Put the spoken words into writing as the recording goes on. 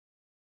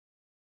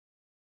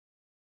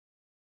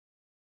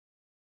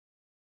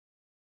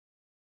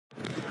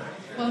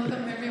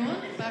welcome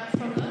everyone back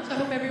from lunch. I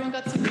hope everyone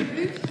got some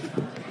food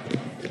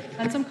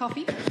and some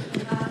coffee.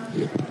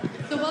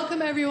 So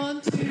welcome everyone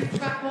to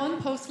track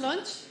 1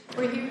 post-lunch.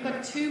 We've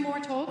got 2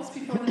 more talks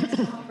before the next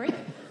coffee break.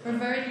 We're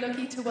very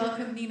lucky to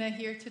welcome Nina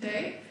here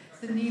today.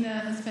 So Nina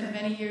has spent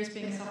many years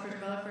being a software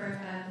developer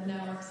and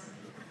now works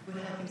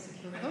with helping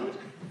secure code.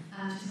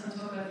 And she's going to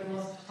talk about the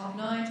OWASP top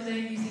 9 today,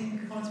 using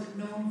components with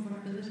known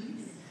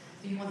vulnerabilities.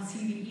 So you want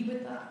CVE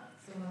with that.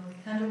 So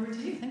I'll hand over to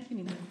you. Thank you,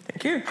 Nina.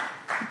 Thank you.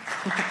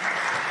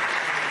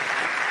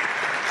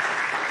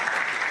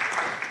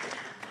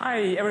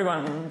 Hi,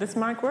 everyone. This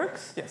mic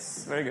works?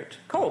 Yes, very good.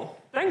 Cool.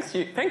 Thank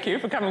you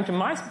for coming to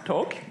my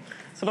talk.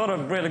 It's a lot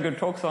of really good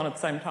talks on at the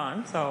same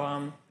time,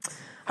 so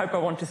hope I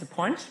won't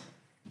disappoint.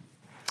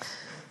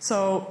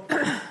 So,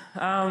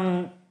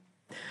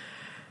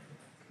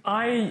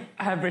 I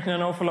have written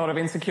an awful lot of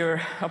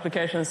insecure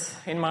applications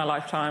in my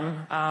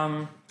lifetime,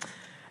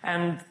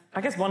 and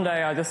I guess one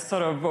day I just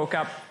sort of woke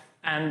up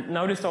and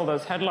noticed all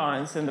those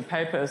headlines in the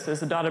papers.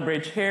 There's a data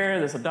breach here,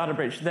 there's a data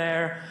breach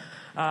there.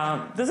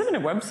 There's even a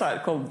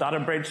website called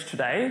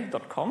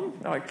databreachtoday.com.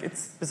 Like,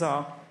 it's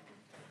bizarre.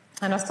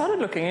 And I started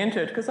looking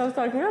into it because I was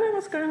like, really,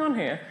 what's going on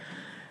here?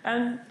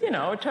 And, you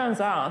know, it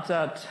turns out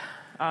that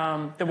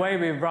the way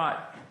we write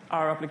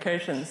our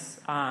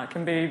applications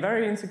can be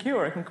very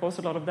insecure. It can cause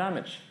a lot of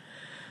damage.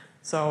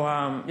 So,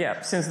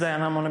 yeah, since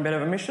then I'm on a bit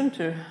of a mission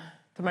to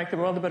make the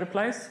world a better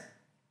place.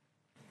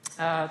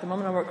 At the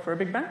moment I work for a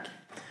big bank.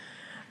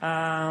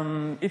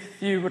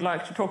 If you would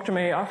like to talk to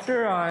me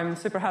after, I'm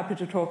super happy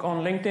to talk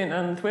on LinkedIn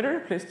and Twitter.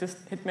 Please just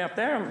hit me up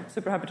there. I'm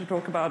super happy to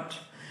talk about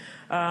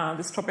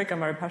this topic. I'm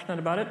very passionate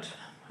about it.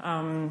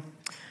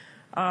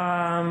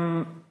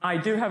 I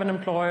do have an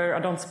employer. I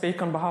don't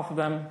speak on behalf of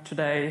them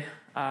today.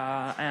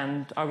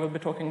 And I will be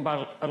talking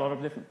about a lot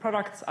of different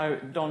products. I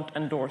don't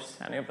endorse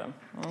any of them.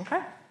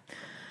 Okay?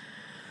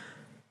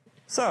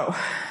 So,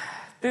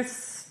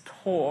 this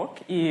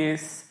talk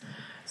is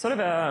sort of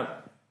an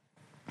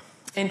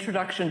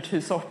introduction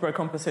to software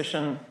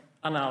composition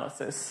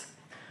analysis,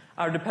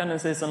 our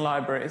dependencies and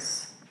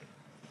libraries.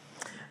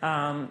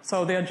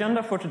 So the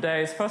agenda for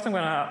today is, first I'm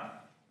going to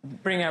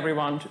bring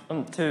everyone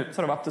to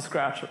sort of up to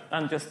scratch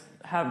and just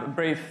have a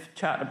brief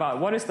chat about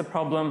what is the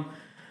problem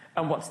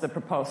and what's the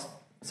proposed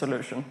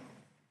solution.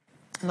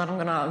 And then I'm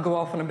going to go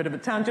off on a bit of a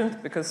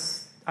tangent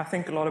because I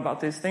think a lot about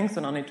these things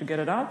and I need to get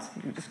it out.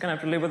 You're just going to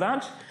have to live with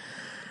that.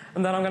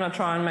 And then I'm going to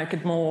try and make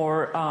it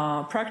more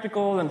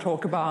practical and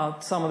talk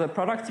about some of the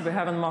products we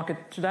have in the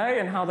market today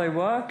and how they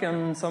work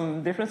and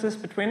some differences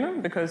between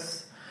them,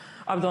 because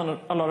I've done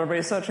a lot of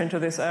research into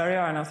this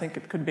area and I think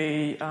it could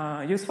be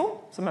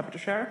useful. So I'm happy to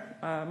share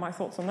my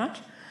thoughts on that.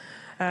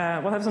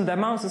 We'll have some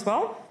demos as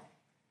well,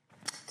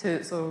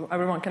 so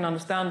everyone can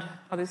understand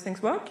how these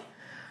things work.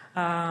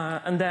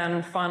 And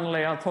then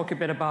finally I'll talk a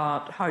bit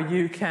about how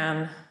you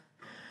can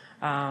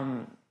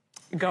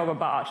go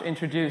about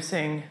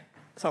introducing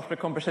software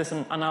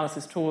composition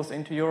analysis tools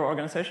into your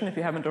organization if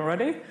you haven't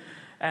already,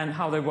 and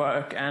how they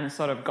work and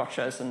sort of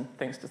gotchas and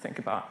things to think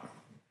about.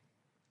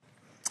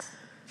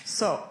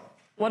 So,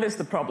 what is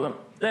the problem?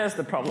 There's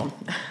the problem.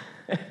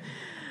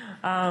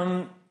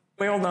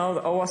 We all know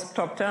the OWASP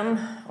top 10,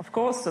 of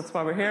course, that's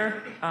why we're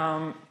here.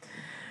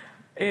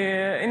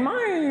 In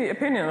my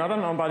opinion, I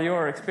don't know about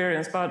your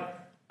experience,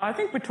 but I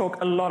think we talk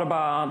a lot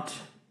about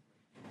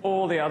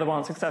all the other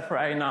ones except for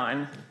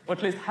A9, or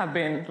at least have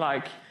been,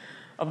 like,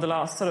 of the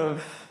last sort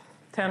of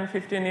 10,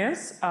 15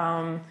 years.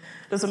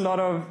 There's a lot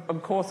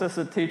of courses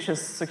that teaches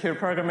secure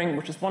programming,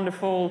 which is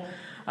wonderful.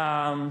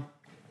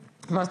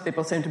 Most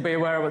people seem to be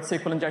aware of what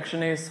SQL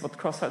injection is, what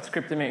cross-site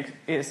scripting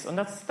is, and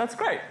that's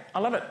great. I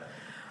love it.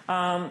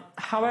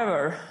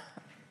 However,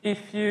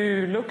 if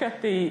you look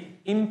at the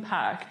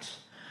impact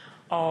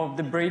of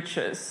the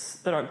breaches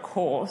that are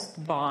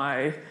caused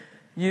by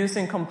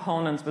using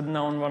components with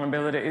known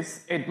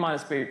vulnerabilities, it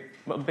might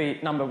be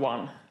number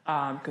one,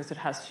 because it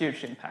has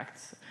huge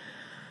impacts,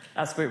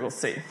 as we will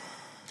see.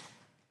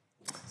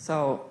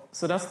 So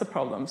that's the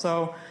problem.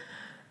 So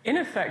in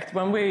effect,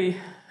 when we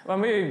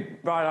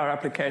write our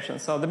application,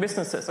 so the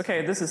business says,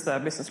 okay, this is the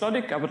business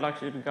logic, I would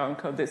like you to go and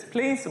code this,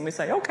 please. And we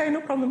say, okay,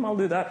 no problem, I'll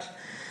do that.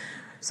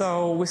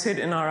 So we sit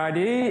in our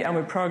IDE and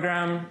we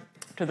program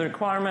to the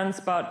requirements.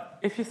 But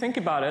if you think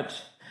about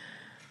it,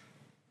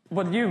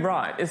 what you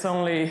write is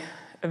only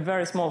a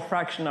very small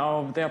fraction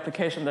of the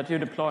application that you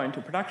deploy into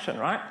production,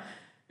 right?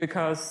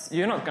 Because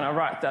you're not going to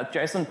write that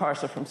JSON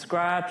parser from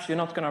scratch. You're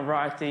not going to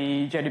write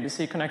the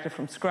JDBC connector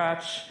from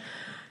scratch.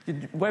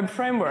 The web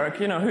framework,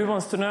 you know, who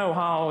wants to know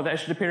how the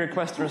HTTP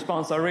request and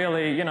response are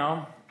really, you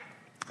know,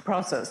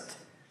 processed?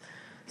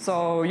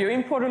 So you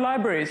import a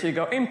library, so you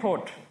go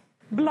import,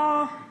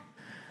 blah,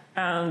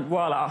 and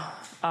voila,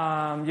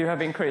 you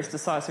have increased the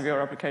size of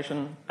your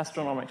application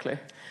astronomically.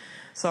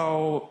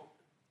 So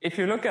if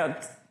you look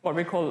at what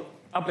we call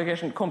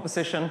application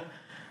composition,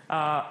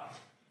 a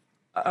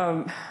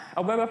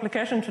web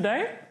application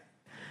today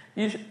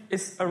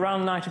is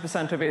around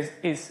 90% of it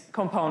is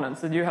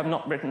components that you have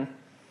not written,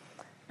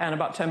 and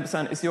about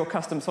 10% is your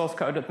custom source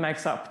code that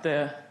makes up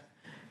the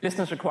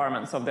business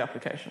requirements of the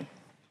application.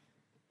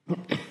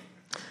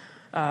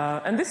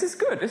 And this is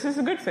good. This is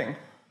a good thing.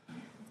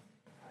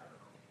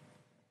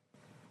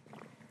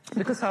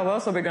 Because how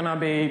else are we going to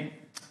be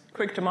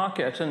quick to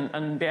market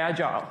and be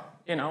agile?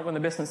 You know, when the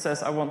business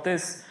says, I want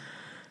this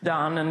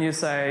done, and you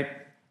say,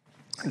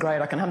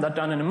 great, I can have that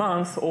done in a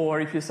month. Or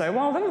if you say,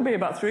 well, that will be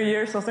about 3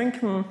 years, I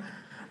think,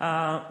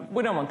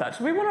 we don't want that.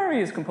 So we want to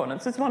reuse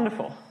components. It's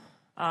wonderful.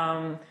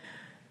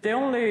 The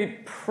only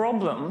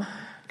problem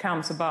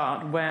comes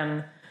about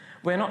when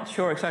we're not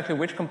sure exactly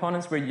which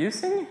components we're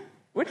using,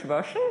 which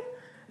version,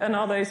 and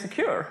are they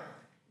secure?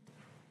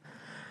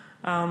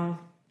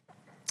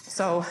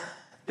 So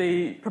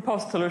the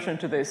proposed solution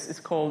to this is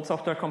called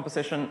software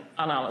composition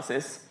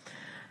analysis.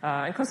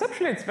 And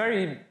conceptually, it's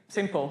very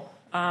simple.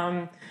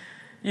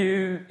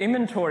 You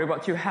inventory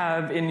what you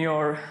have in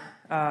your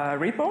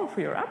repo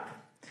for your app,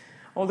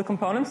 all the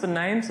components, the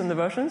names, and the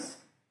versions.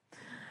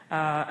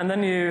 And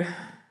then you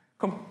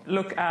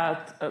look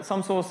at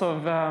some source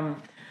of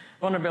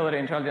vulnerability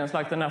intelligence,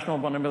 like the National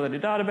Vulnerability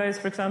Database,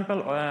 for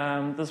example.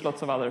 There's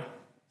lots of other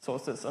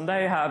sources. And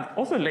they have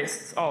also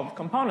lists of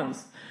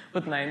components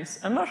with names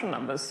and version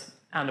numbers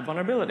and a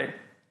vulnerability.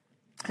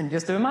 And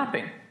just do a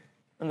mapping.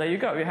 And there you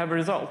go. You have a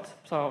result.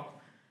 So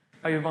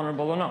are you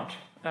vulnerable or not?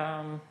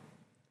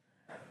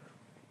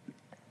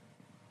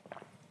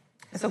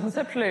 So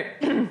conceptually,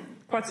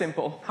 quite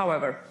simple.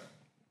 However,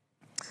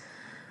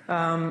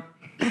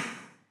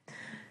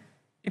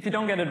 if you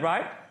don't get it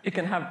right, it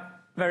can have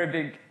very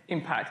big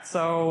impact.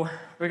 So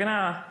we're going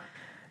to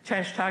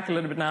change tack a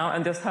little bit now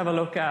and just have a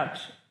look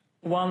at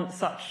one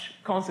such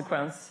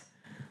consequence,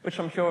 which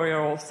I'm sure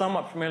you're all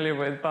somewhat familiar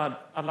with,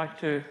 but I'd like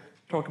to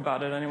talk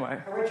about it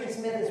anyway. Richard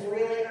Smith is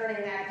really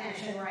earning that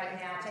pension right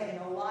now, taking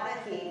a lot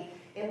of heat.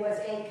 It was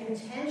a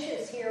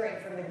contentious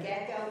hearing from the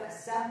get-go, a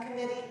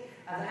subcommittee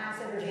of the House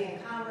Energy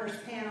and Commerce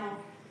panel,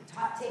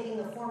 taking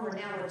the former,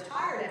 now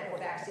retired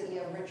Equifax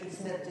CEO Richard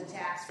Smith to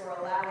task for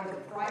allowing the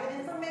private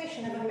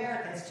information of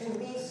Americans to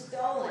be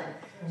stolen.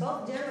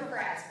 Both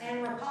Democrats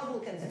and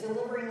Republicans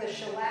delivering the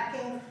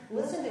shellacking.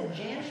 Listen to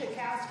Jan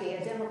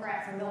Schakowsky, a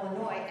Democrat from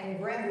Illinois, and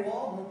Greg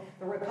Walden,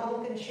 the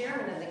Republican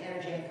chairman of the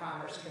Energy and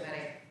Commerce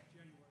Committee.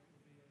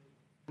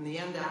 In the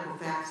end,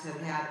 Equifax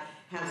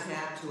has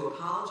had to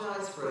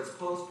apologize for its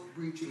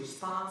post-breach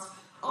response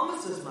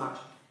almost as much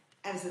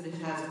as it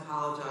has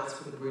apologized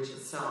for the breach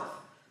itself.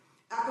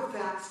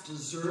 Equifax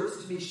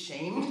deserves to be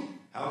shamed.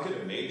 How could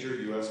a major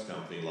U.S.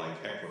 company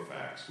like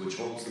Equifax, which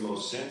holds the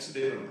most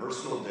sensitive and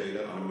personal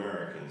data on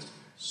Americans,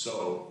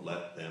 so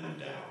let them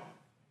down?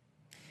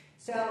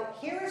 So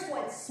here's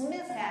what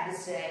Smith had to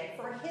say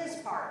for his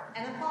part,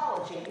 an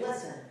apology.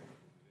 Listen.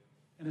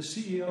 And as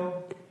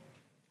CEO,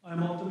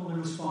 I'm ultimately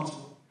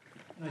responsible,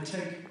 and I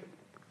take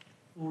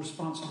full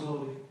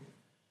responsibility.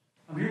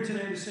 I'm here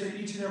today to say to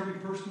each and every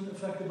person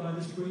affected by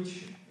this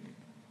breach,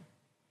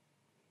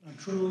 I'm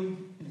truly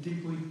and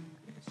deeply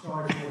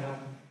sorry for what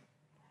happened.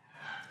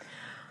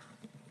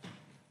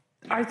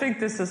 I think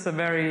this is a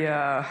very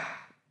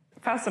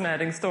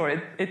fascinating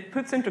story. It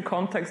puts into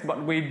context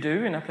what we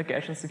do in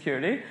application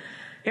security.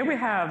 Here we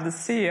have the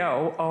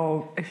CEO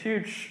of a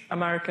huge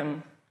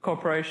American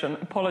corporation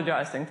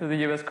apologizing to the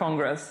US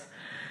Congress,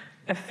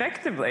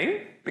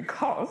 effectively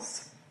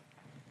because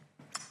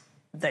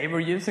they were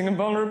using a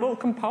vulnerable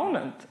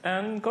component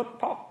and got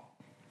popped,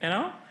 you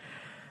know?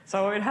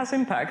 So it has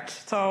impact.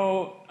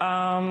 So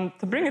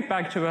to bring it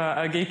back to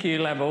a geeky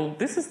level,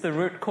 this is the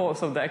root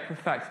cause of the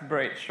Equifax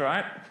breach,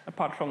 right?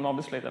 Apart from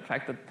obviously the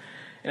fact that,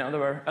 you know, there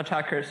were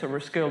attackers who were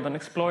skilled in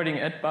exploiting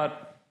it,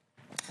 but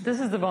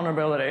this is the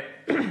vulnerability.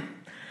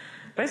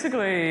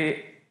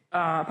 Basically,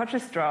 Apache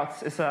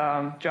Struts is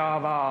a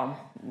Java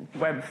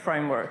web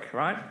framework,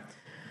 right?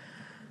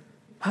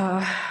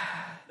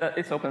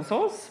 It's open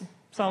source.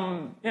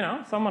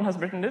 Someone has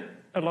written it.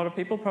 A lot of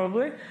people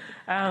probably.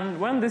 And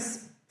when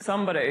this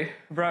somebody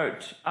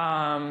wrote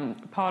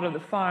part of the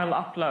file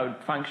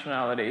upload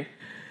functionality,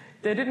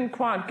 they didn't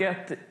quite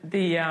get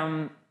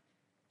the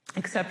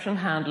exception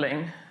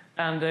handling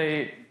and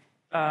the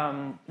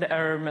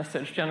error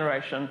message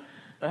generation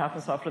that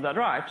happens after that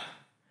right.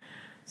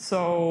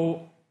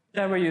 So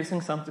they were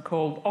using something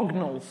called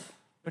ognals,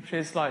 which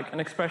is like an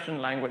expression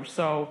language.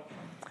 So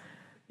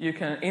you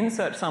can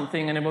insert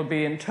something and it will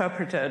be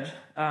interpreted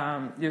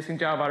using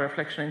Java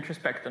reflection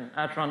introspection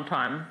at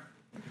runtime.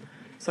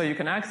 So you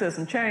can access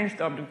and change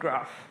the object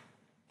graph.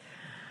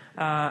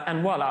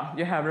 And voila,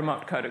 you have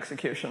remote code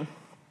execution.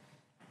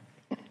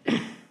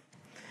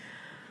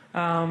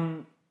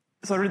 So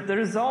the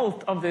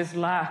result of this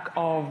lack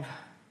of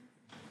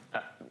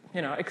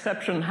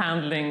exception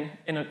handling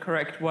in a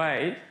correct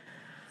way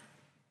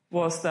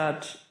was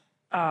that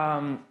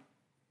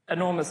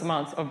enormous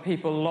amounts of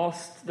people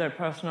lost their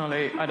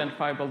personally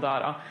identifiable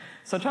data.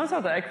 So it turns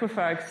out that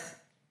Equifax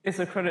is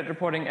a credit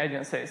reporting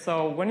agency.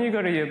 So when you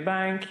go to your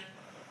bank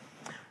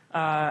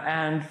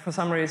and for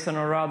some reason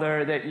or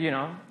other that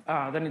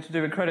they need to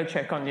do a credit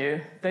check on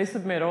you, they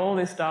submit all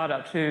this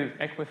data to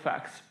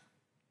Equifax,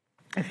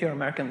 if you're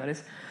American, that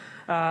is.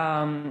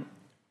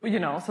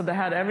 so they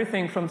had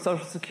everything from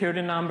social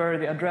security number,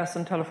 the address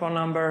and telephone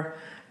number,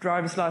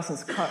 driver's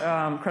license,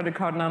 credit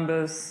card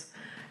numbers,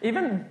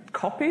 even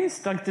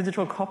copies, like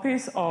digital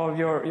copies of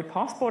your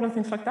passport and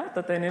things like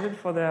that they needed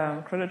for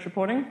their credit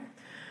reporting.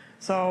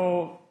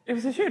 So it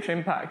was a huge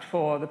impact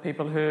for the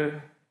people who,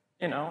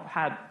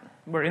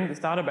 were in this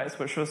database,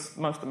 which was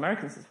most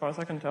Americans as far as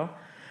I can tell.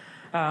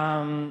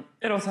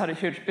 It also had a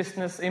huge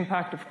business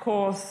impact, of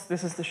course.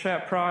 This is the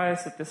share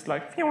price. It just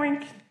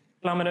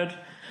plummeted.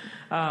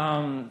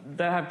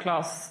 They have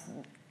class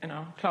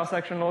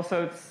action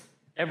lawsuits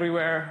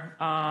everywhere.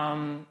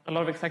 A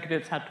lot of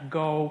executives had to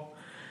go.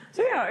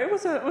 So yeah, it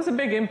was a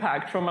big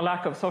impact from a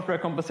lack of software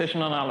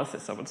composition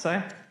analysis, I would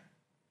say.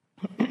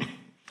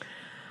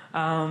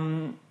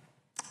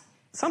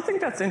 Something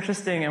that's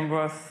interesting and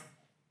worth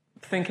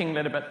thinking a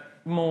little bit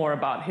more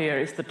about here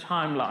is the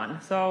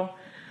timeline. So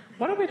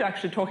what are we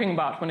actually talking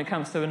about when it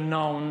comes to a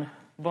known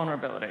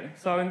vulnerability?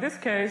 So in this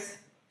case,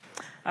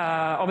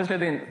 obviously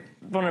the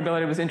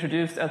vulnerability was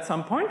introduced at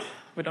some point.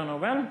 We don't know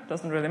when,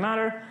 doesn't really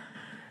matter.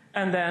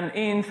 And then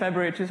in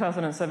February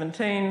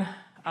 2017,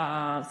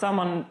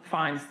 someone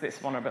finds this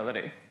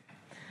vulnerability.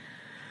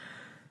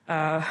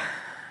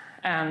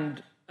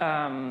 And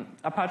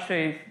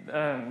Apache,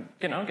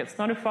 gets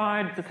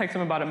notified. It takes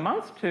them about a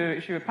month to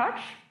issue a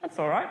patch. That's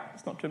all right.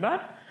 It's not too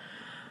bad.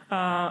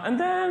 And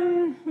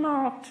then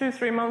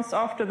 2-3 months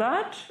after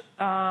that,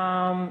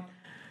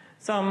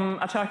 some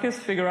attackers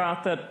figure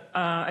out that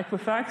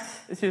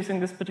Equifax is using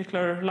this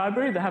particular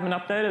library. They haven't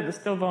updated. They're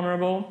still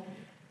vulnerable.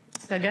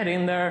 They get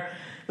in there.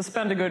 They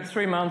spend a good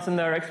 3 months in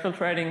there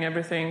exfiltrating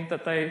everything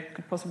that they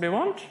could possibly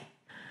want.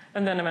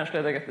 And then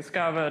eventually they get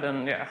discovered,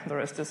 and the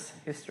rest is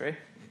history.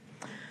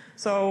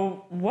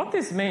 So what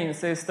this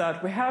means is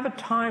that we have a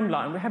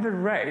timeline, we have a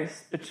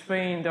race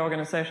between the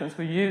organizations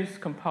who use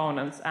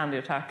components and the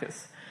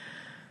attackers.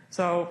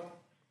 So,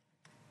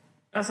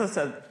 as I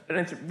said,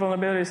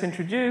 vulnerability is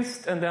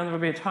introduced, and then there will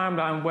be a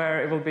timeline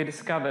where it will be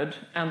discovered,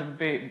 and there will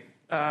be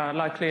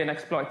likely an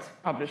exploit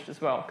published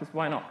as well, because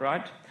why not,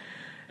 right?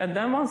 And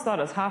then once that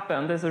has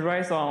happened, there's a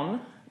race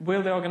on.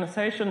 Will the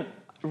organization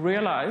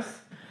realize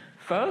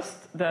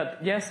first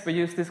that, yes, we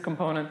use this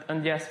component,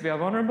 and yes, we are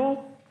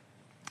vulnerable?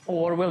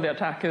 Or will the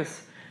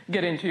attackers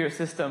get into your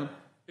system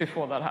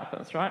before that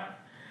happens, right?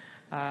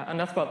 And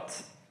that's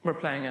what we're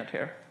playing at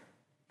here.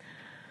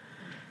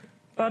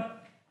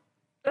 But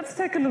let's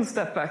take a little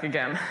step back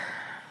again.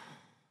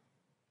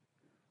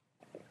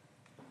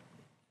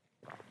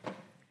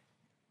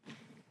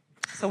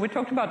 So we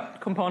talked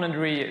about component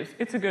reuse.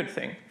 It's a good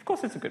thing. Of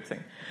course it's a good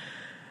thing.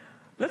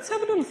 Let's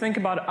have a little think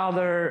about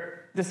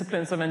other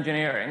disciplines of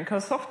engineering,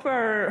 because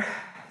software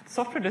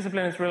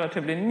discipline is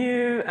relatively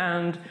new,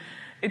 and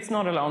it's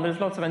not alone. There's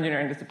lots of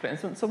engineering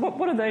disciplines. So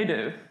what do they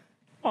do?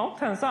 Well, it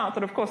turns out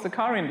that, of course, the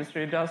car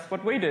industry does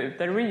what we do.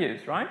 They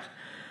reuse, right?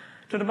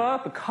 To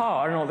develop a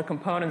car and all the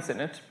components in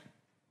it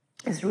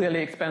is really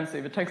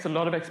expensive. It takes a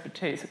lot of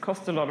expertise. It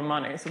costs a lot of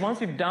money. So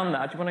once you've done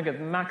that, you want to get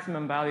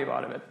maximum value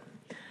out of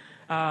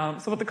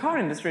it. So what the car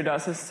industry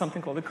does is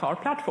something called the car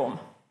platform.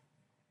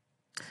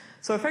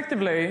 So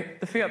effectively,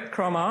 the Fiat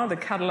Chroma, the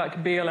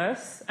Cadillac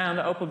BLS, and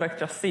the Opel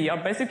Vectra C are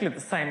basically the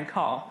same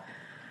car,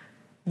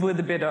 with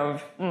a bit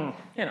of,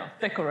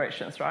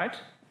 decorations, right?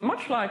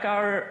 Much like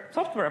our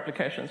software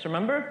applications,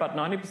 remember? About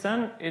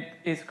 90% it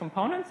is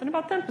components, and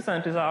about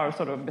 10% is our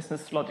sort of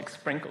business logic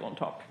sprinkle on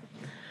top.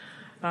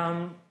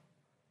 And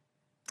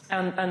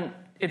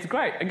it's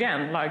great.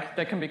 Again,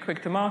 they can be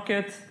quick to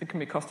market, it can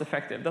be cost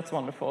effective. That's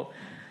wonderful.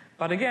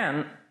 But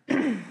again,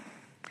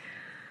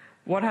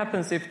 what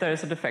happens if there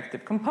is a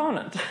defective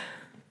component?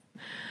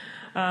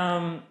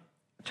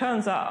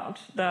 Turns out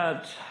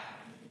that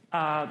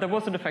there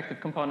was a defective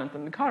component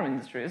in the car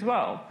industry as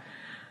well.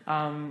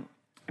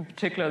 In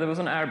particular, there was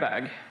an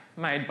airbag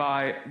made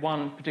by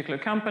one particular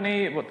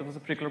company. There was a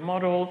particular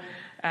model,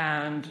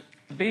 and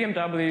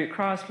BMW,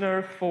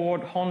 Chrysler,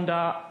 Ford,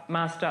 Honda,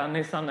 Mazda,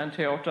 Nissan, and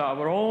Toyota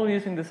were all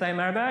using the same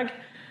airbag.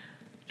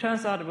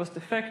 Turns out it was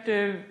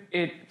defective.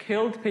 It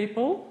killed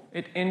people.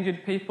 It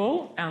injured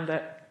people,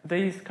 and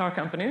these car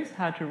companies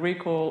had to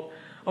recall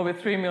over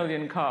 3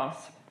 million cars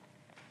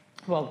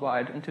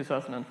worldwide in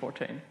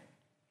 2014.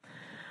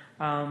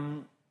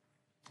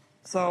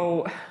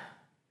 So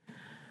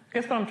I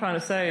guess what I'm trying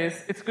to say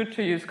is it's good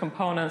to use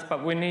components,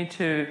 but we need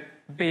to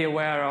be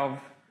aware of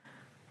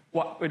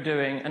what we're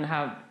doing and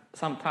have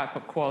some type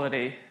of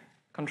quality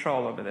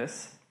control over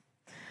this.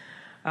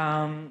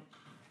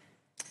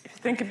 If you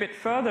think a bit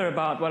further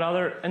about what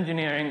other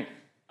engineering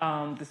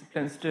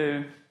disciplines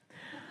do,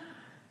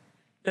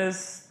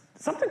 there's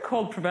something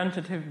called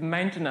preventative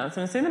maintenance,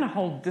 and it's even a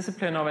whole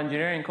discipline of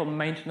engineering called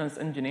maintenance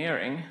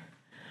engineering.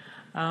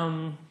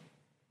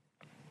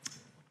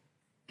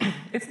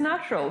 It's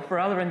natural for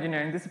other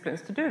engineering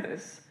disciplines to do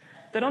this.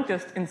 They don't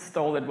just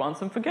install it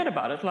once and forget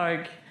about it.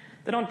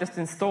 They don't just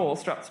install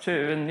Struts 2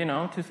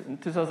 in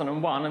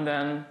 2001 and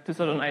then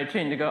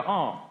 2018 they go,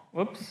 oh,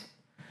 whoops.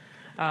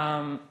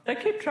 They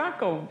keep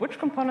track of which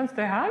components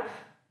they have,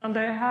 and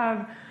they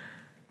have,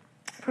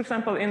 for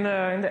example, in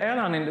the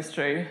airline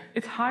industry,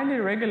 it's highly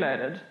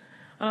regulated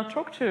And I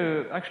talked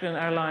to actually an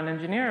airline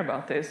engineer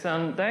about this,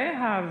 and they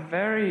have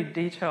very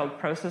detailed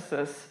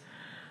processes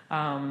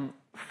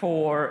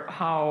for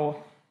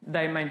how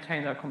they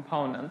maintain their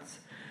components.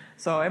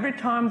 So every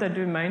time they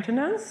do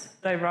maintenance,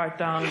 they write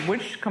down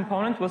which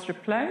component was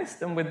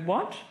replaced and with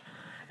what,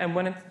 and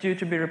when it's due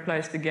to be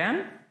replaced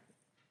again.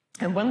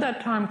 And when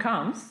that time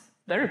comes,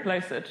 they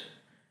replace it,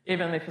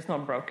 even if it's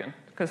not broken,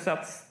 because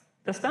that's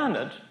the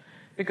standard.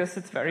 Because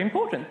it's very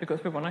important,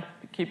 because we want to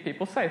keep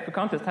people safe. We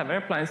can't just have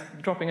airplanes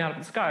dropping out of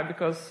the sky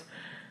because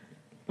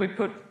we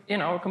put,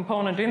 a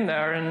component in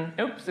there and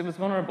oops, it was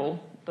vulnerable.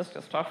 That's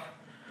just tough.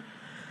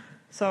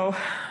 So,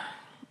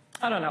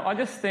 I don't know. I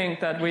just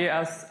think that we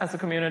as a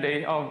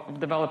community of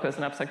developers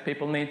and AppSec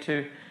people need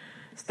to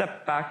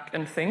step back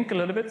and think a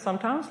little bit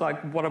sometimes,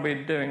 like, what are we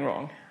doing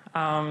wrong?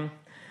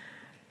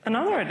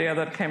 Another idea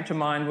that came to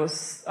mind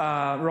was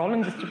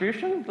rolling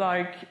distribution,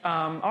 like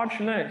Arch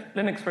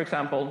Linux, for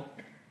example,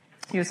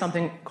 use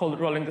something called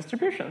rolling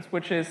distributions,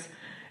 which is,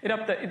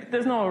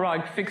 there's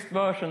no fixed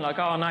version, like,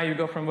 now you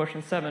go from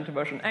version 7 to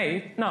version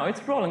 8. No,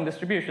 it's rolling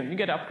distribution. You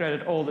get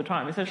upgraded all the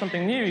time. If there's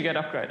something new, you get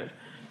upgraded.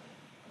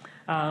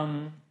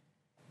 And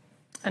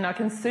I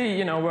can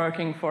see,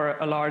 working for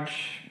a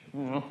large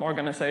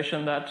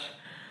organization that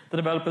the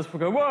developers will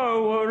go,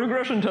 whoa,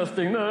 regression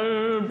testing,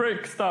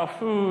 break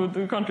stuff,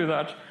 we can't do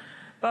that.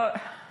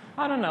 But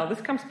I don't know, this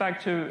comes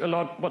back to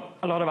what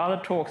a lot of other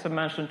talks have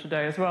mentioned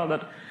today as well,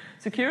 that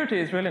security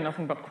is really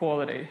nothing but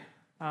quality.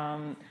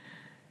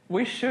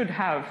 We should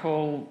have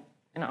full,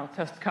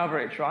 test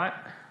coverage, right?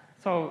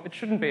 So it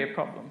shouldn't be a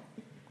problem.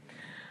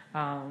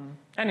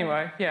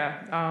 Anyway,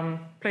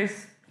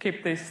 please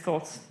keep these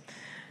thoughts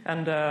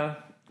and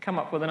come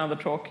up with another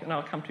talk, and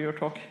I'll come to your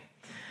talk.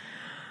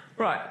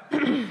 Right.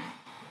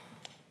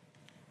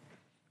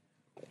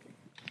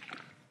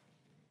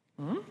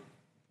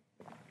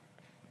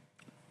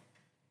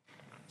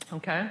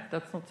 Okay,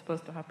 that's not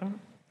supposed to happen.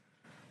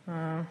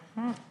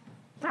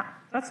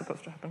 That's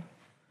supposed to happen.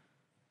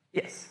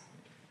 Yes.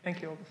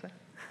 Thank you all the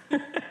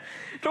same.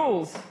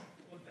 Tools.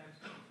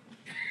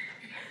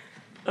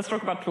 Let's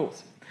talk about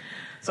tools.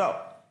 So,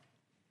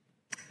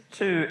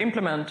 to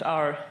implement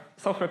our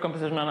software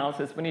composition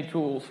analysis, we need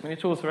tools. We need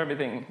tools for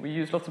everything. We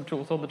use lots of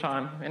tools all the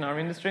time in our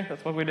industry.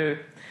 That's what we do.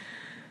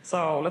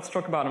 So, let's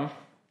talk about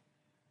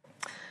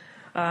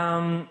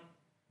them.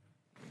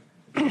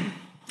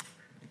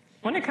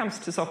 When it comes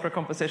to software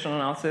composition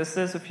analysis,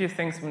 there's a few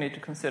things we need to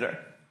consider.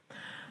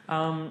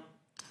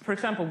 For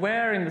example,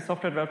 where in the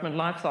software development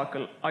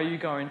lifecycle are you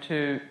going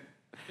to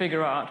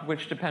figure out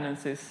which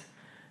dependencies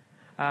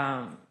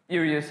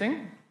you're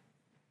using,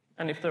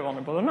 and if they're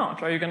vulnerable or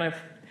not? Are you going to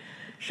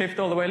shift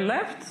all the way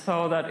left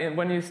so that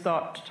when you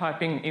start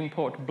typing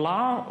import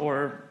blah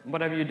or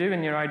whatever you do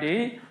in your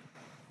IDE,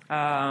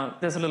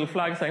 there's a little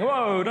flag saying,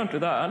 whoa, don't do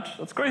that,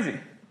 that's crazy,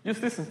 use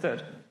this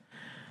instead.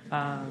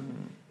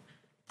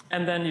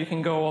 And then you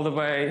can go all the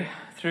way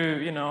through,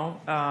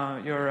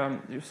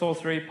 your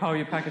source repo,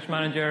 your package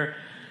manager,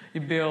 you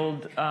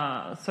build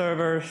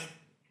servers,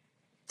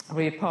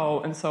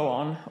 repo, and so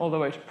on, all the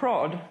way to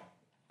prod.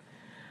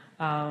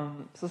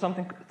 So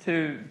something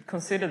to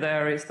consider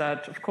there is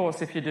that, of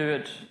course, if you do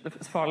it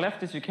as far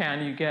left as you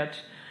can, you get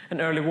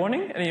an early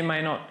warning, and you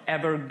may not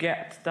ever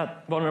get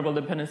that vulnerable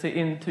dependency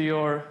into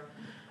your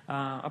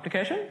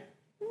application.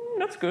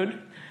 That's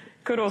good.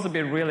 Could also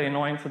be really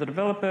annoying for the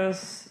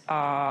developers,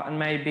 and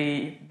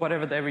maybe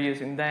whatever they were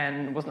using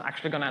then wasn't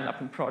actually going to end up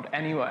in prod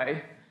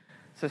anyway,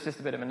 so it's just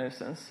a bit of a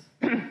nuisance.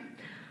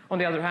 On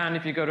the other hand,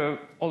 if you go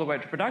all the way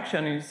to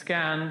production and you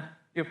scan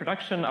your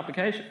production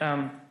application,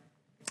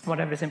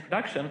 whatever is in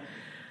production,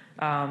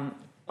 on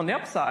the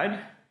upside,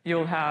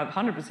 you'll have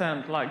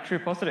 100% true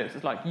positives.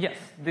 It's like, yes,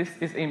 this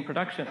is in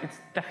production, it's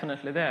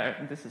definitely there,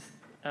 and this is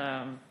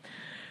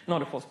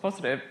not a false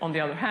positive. On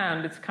the other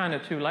hand, it's kind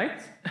of too late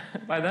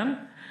by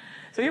then.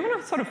 So you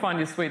want to sort of find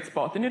your sweet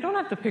spot, and you don't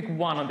have to pick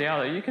one or the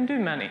other. You can do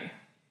many,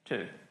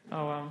 too.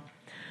 So,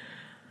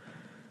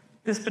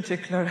 this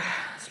particular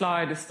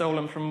slide is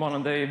stolen from one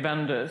of the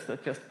vendors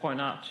that just point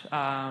out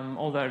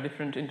all their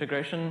different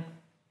integration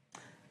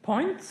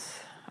points,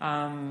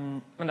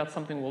 and that's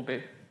something we'll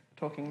be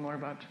talking more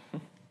about.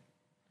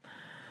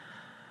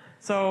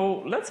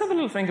 So let's have a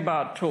little think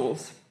about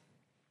tools.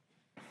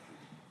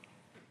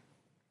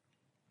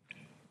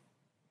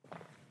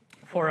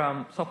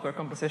 For software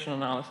composition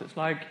analysis,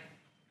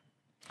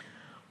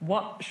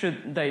 what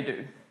should they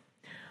do?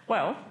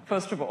 Well,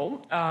 first of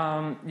all,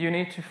 you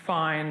need to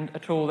find a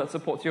tool that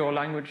supports your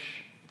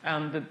language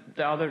and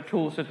the other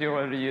tools that you're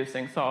already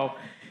using. So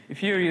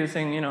if you're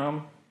using,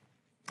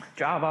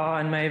 Java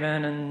and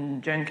Maven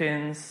and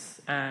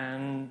Jenkins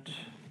and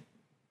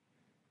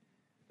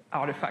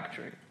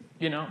Artifactory,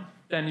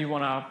 then you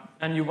want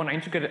to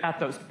integrate it at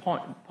those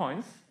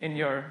points in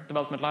your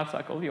development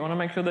lifecycle. You want to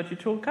make sure that your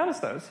tool covers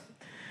those.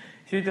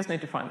 So you just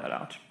need to find that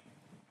out.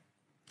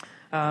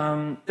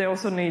 They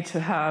also need to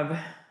have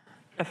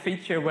a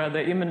feature where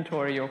they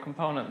inventory your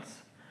components,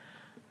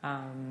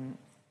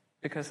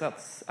 because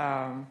that's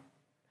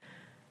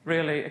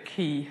really a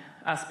key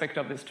aspect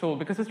of this tool,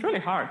 because it's really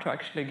hard to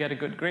actually get a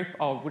good grip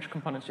of which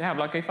components you have.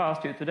 Like if I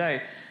asked you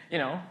today,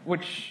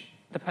 which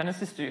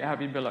dependencies do you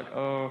have, you'd be like,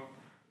 oh,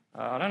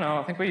 I don't know,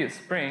 I think we use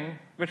Spring.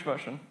 Which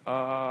version?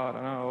 I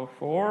don't know,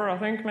 4, I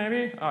think,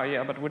 maybe? Oh,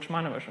 yeah, but which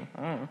minor version?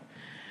 I don't know.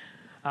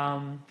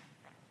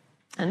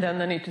 And then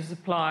they need to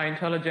supply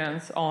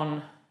intelligence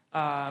on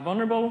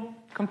vulnerable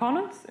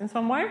components in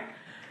some way.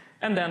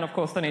 And then, of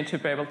course, they need to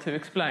be able to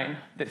explain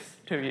this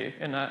to you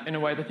in a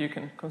way that you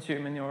can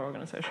consume in your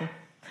organization.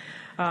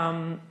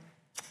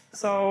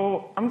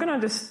 So I'm going to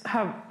just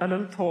have a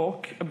little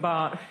talk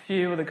about a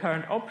few of the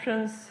current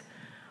options.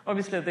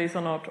 Obviously, these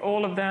are not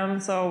all of them,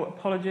 so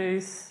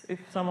apologies if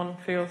someone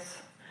feels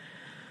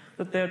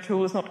that their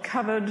tool is not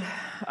covered.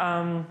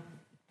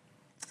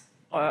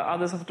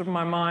 Others off the top of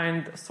my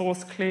mind,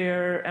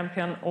 SourceClear,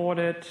 MPN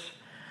Audit.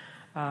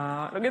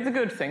 Look, it's a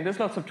good thing. There's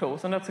lots of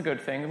tools, and that's a good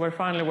thing. We're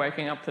finally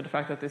waking up to the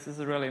fact that this is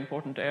a really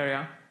important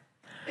area.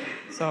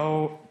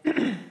 So,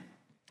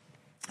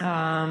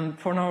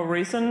 for no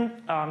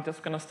reason, I'm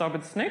just going to start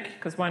with SNCC,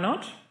 because why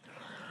not?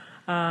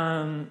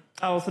 I'll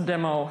also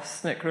demo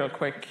SNCC real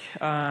quick.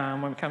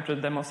 When we come to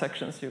the demo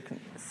sections, you can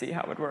see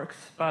how it works.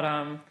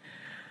 But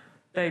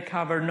they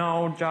cover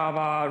Node,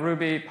 Java,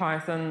 Ruby,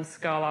 Python,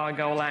 Scala,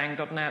 Golang,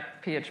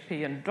 .NET,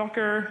 PHP, and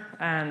Docker,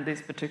 and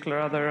these particular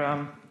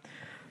other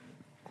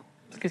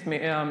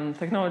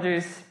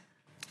technologies.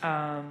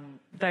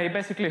 They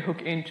basically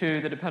hook into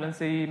the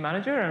dependency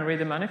manager and read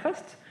the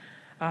manifest,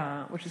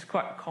 which is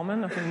quite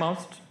common. I think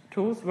most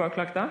tools work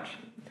like that.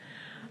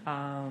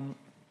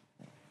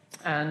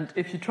 And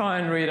if you try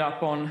and read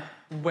up on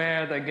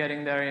where they're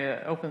getting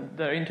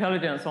their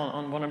intelligence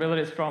on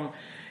vulnerabilities from,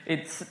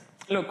 it's,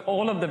 look,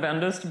 all of the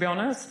vendors, to be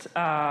honest,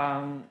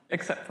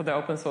 except for the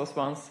open source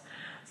ones,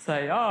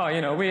 say,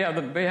 we have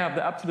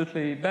the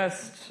absolutely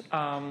best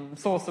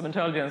source of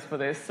intelligence for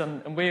this,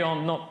 and we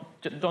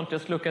don't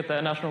just look at the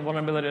National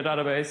Vulnerability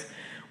Database.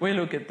 We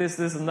look at this,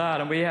 and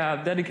that, and we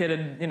have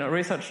dedicated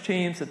research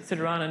teams that sit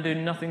around and do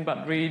nothing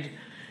but read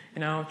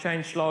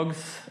change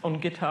logs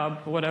on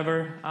GitHub or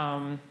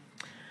whatever.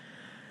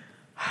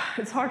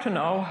 It's hard to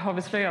know,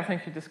 obviously. I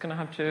think you're just going to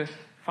have to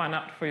find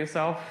out for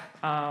yourself.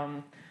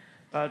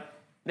 But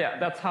yeah,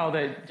 that's how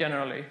they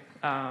generally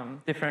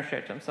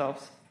differentiate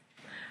themselves.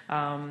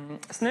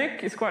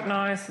 SNCC is quite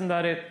nice in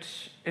that it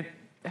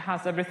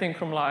has everything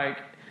from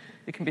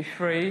it can be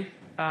free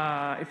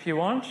if you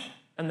want,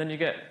 and then you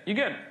get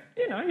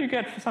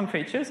some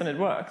features and it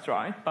works,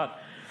 right? But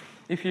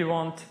if you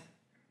want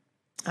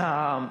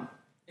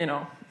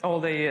all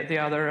the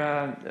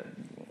other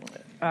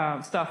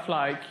stuff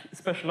like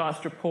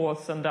specialized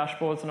reports and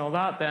dashboards and all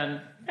that,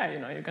 then you're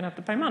going to have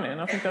to pay money,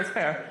 and I think that's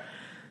fair.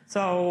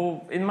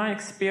 So in my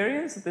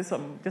experience, this are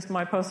just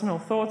my personal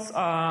thoughts,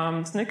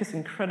 SNCC is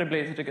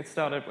incredibly easy to get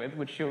started with,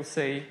 which you'll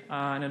see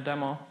in a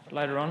demo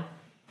later on.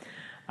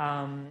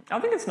 I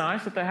think it's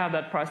nice that they have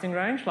that pricing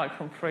range, like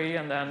from free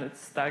and then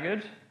it's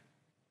staggered.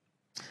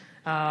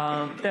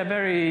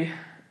 They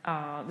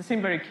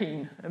seem very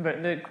keen,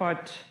 but they're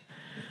quite,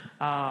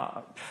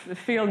 they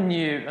feel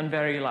new and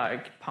very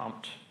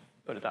pumped,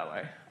 put it that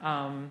way.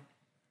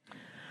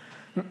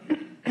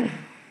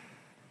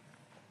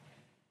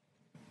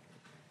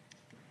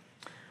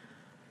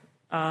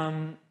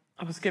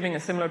 I was giving a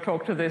similar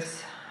talk to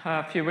this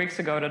a few weeks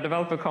ago at a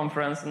developer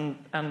conference, and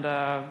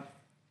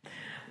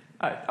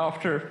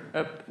after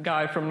a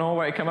guy from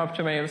Norway came up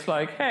to me and was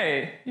like,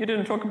 hey, you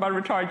didn't talk about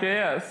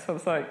Retard.js. I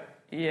was like,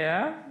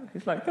 yeah.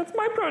 He's like, that's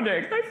my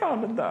project. I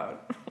founded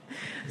that.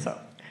 So,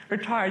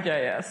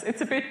 Retard.js.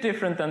 It's a bit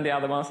different than the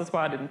other ones. That's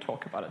why I didn't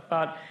talk about it.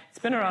 But it's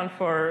been around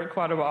for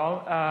quite a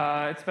while.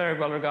 It's very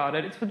well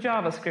regarded. It's for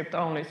JavaScript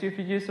only. So if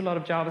you use a lot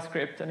of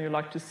JavaScript and you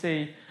like to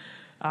see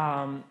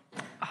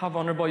how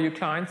vulnerable your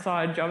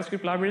client-side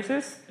JavaScript libraries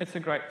is, it's a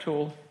great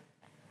tool.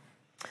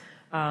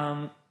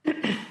 I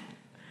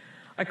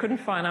couldn't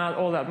find out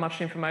all that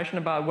much information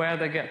about where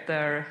they get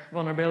their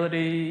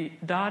vulnerability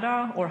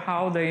data or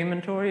how they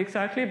inventory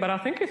exactly, but I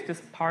think it's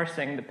just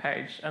parsing the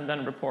page and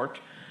then report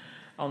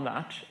on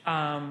that.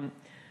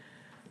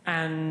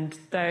 And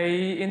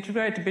they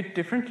integrate a bit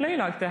differently,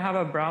 like they have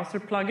a browser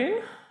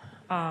plugin,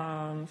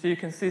 so you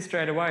can see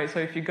straight away. So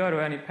if you go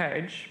to any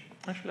page,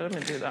 actually let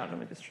me do that, let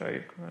me just show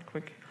you real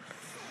quick.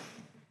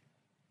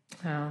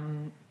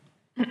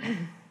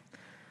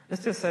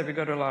 Let's just say we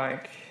go to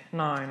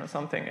 9 or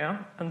something,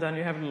 yeah? And then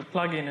you have a little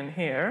plugin in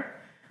here.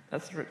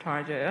 That's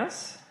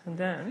Retard.js. And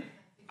then,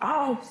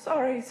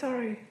 sorry.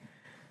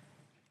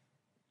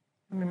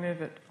 Let me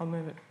move it. I'll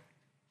move it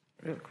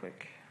real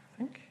quick, I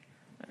think.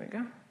 There we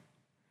go.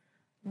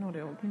 Not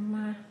the old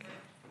Mac.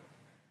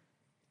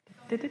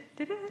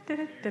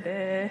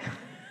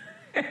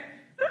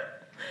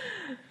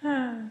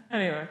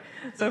 Anyway,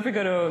 so if we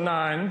go to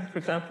 9, for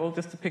example,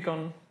 just to pick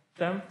on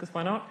them, because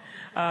why not?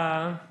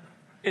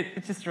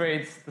 It just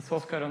reads the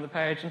source code on the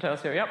page and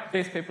tells you, yep,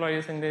 these people are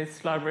using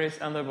these libraries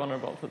and they're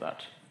vulnerable to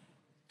that.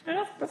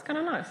 Yeah, that's kind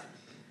of nice.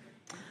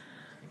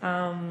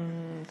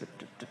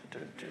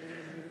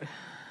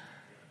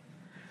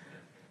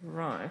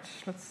 Right,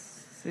 let's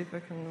see if I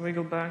can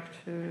wiggle back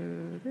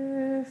to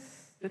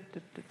this.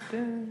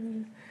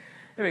 Here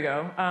we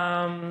go.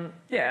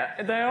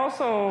 Yeah, they're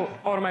also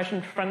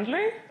automation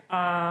friendly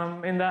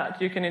in that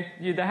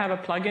they have a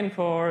plugin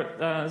for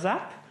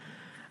Zap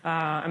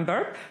and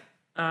Burp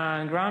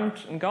and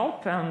Grunt and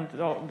Gulp, and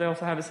they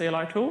also have a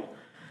CLI tool.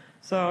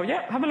 So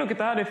yeah, have a look at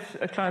that if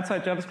a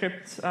client-side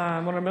JavaScript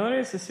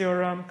vulnerabilities is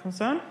your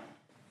concern.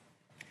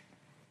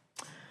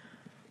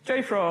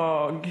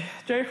 JFrog.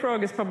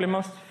 JFrog is probably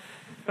most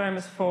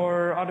famous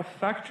for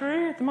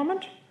Artifactory at the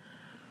moment,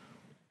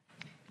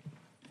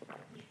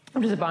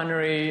 which is a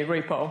binary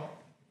repo.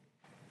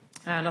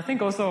 And I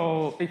think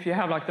also if you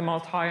have like the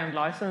most high-end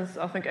license,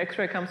 I think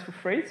X-Ray comes for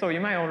free, so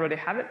you may already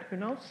have it, who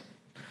knows?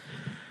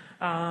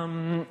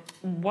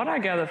 What I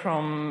gather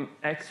from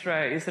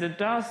X-Ray is that it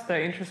does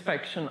the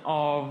introspection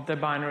of the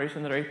binaries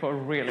in the repo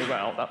really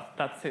well.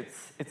 That's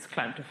its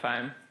claim to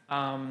fame.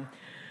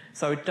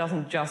 So it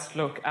doesn't just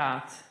look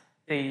at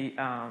the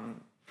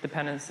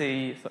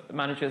dependency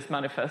managers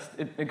manifest.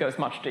 It goes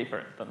much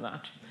deeper than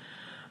that.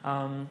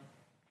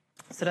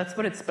 So that's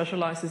what it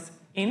specializes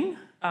in.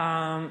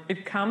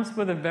 It comes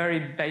with a very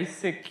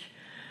basic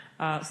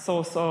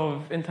source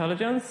of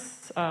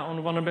intelligence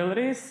on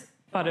vulnerabilities,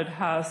 but it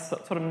has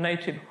sort of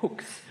native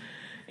hooks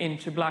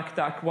into Black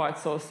Duck, White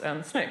Source,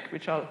 and Snyk,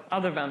 which are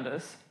other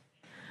vendors.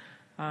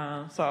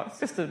 So it's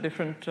just a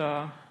different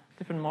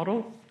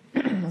model,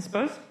 I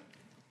suppose.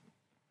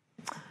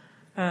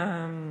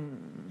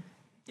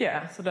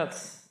 Yeah, so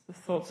that's the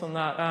thoughts on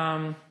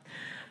that.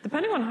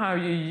 Depending on how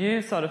you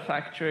use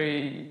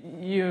Artifactory,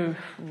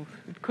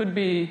 it could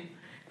be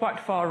quite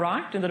far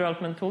right in the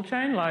development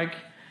toolchain. Like,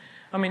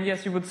 I mean,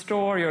 yes, you would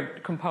store your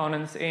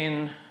components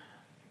in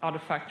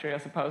Artifactory, I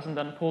suppose, and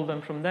then pull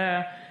them from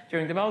there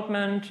during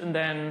development, and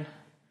then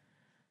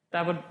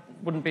that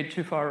wouldn't be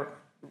too far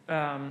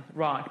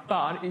right.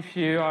 But if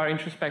you are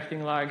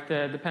introspecting like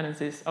the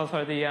dependencies,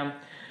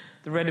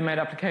 the ready-made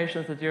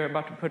applications that you're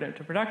about to put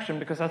into production,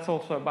 because that's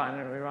also a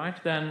binary,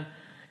 right? Then,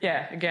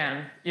 yeah,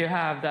 again, you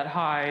have that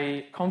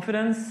high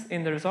confidence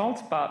in the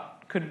results,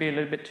 but could be a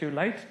little bit too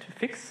late to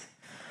fix.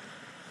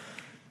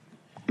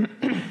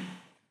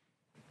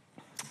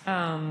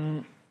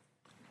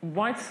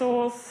 White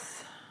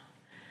Source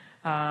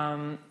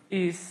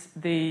is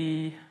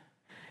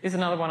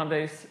another one of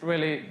these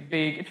really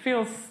big. It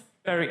feels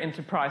very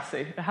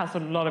enterprisey. It has a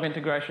lot of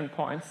integration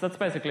points. That's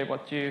basically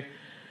what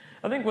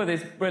I think with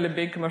these really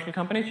big commercial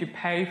companies, you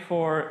pay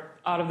for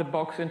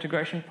out-of-the-box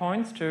integration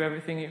points to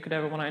everything you could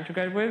ever want to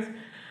integrate with,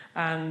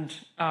 and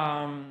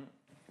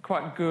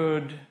quite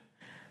good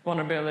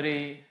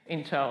vulnerability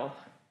intel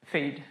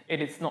feed. It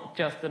is not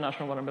just the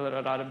National Vulnerability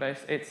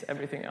Database, it's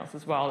everything else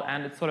as well,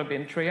 and it's sort of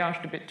been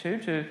triaged a bit too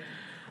to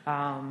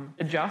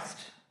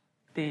adjust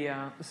the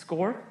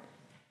score.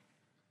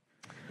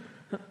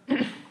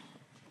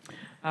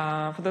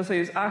 For those who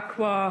use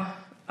Aqua,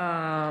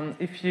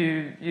 if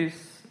you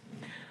use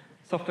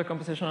software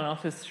composition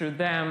analysis through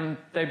them,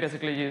 they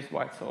basically use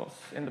White Source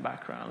in the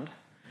background.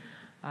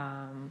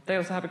 They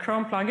also have a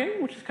Chrome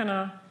plugin, which is kind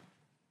of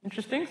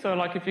interesting. So,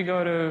 like, if you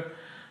go to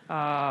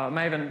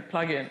Maven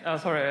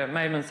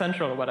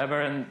Central or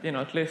whatever, and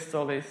it lists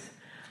all these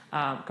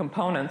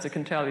components, it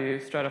can tell you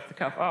straight off the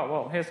cuff, oh,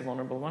 well, here's a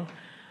vulnerable one.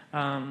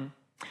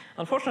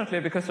 Unfortunately,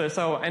 because they're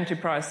so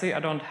enterprisey,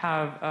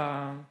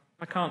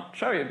 I can't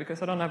show you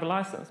because I don't have a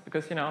license,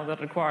 because that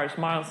requires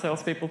my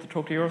salespeople to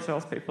talk to your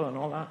salespeople and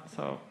all that.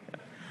 So, yeah.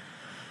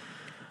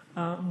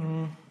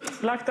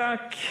 Black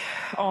Duck,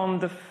 on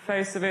the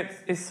face of it,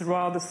 is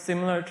rather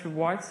similar to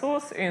White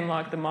Source in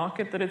like the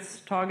market that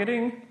it's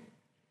targeting.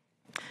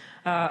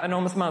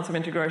 Enormous amounts of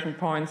integration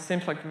points,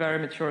 seems like a very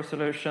mature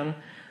solution.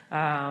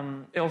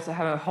 They also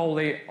have a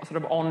wholly sort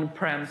of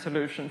on-prem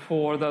solution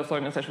for those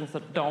organizations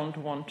that don't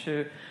want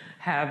to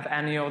have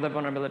any of the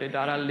vulnerability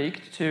data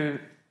leaked to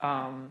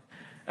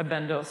a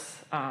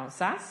vendor's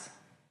SaaS.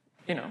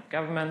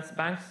 Governments,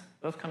 banks,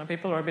 those kind of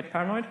people are a bit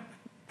paranoid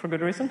for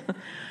good reason.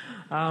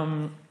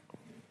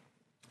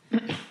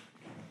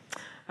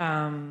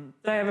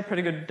 They have a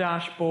pretty good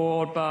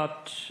dashboard,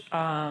 but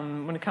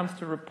when it comes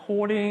to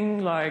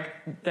reporting,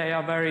 they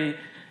are very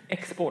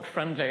export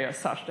friendly as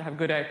such. They have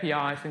good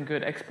APIs and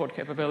good export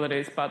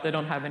capabilities, but they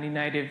don't have any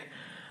native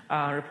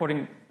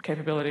reporting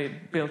capability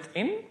built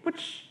in,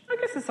 which I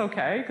guess is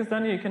okay, because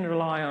then you can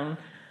rely on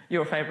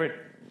your favorite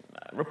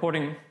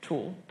reporting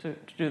tool to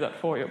do that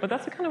for you. But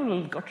that's the kind of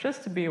little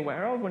gotchas to be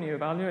aware of when you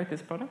evaluate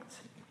these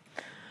products.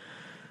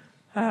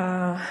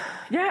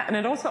 And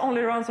it also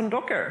only runs on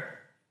Docker,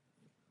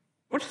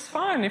 which is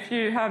fine. If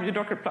you have your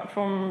Docker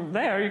platform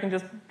there, you can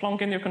just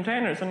plonk in your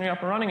containers and you're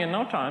up and running in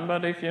no time.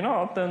 But if you're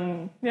not,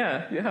 then you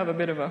have a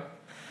bit of a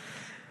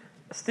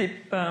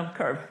steep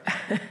curve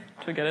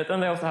to get it.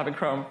 And they also have a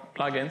Chrome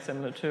plugin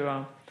similar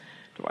to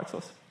White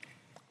Source.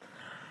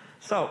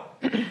 So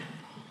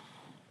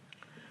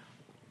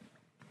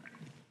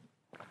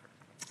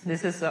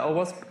this is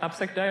OWASP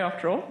AppSec Day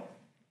after all.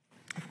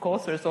 Of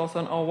course, there's also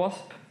an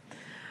OWASP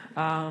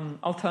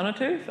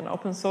alternative, an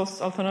open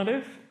source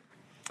alternative.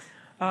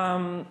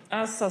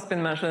 As has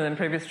been mentioned in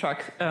previous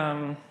tracks,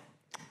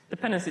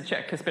 dependency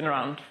check has been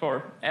around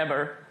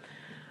forever,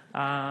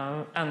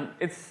 and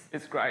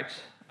it's great.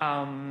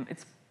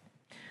 It's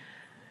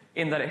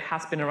in that it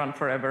has been around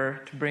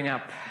forever to bring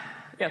up,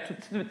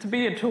 to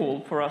be a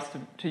tool for us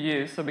to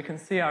use, so we can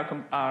see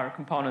our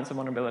components and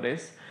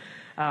vulnerabilities.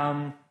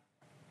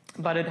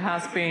 But it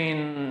has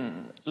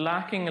been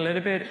lacking a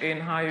little bit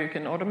in how you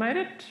can automate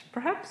it,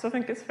 perhaps, I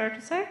think it's fair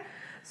to say.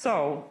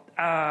 So,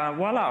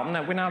 voila,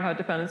 we now have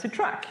dependency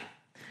track.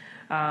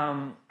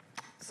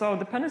 So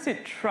dependency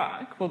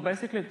track will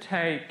basically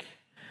take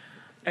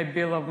a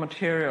bill of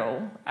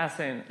material, as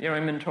in your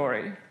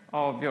inventory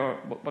of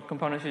what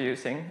components you're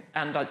using,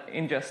 and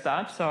ingest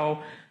that.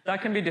 So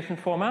that can be different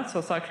formats,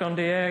 so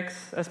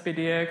CycloneDX,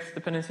 SPDX,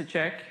 dependency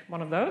check,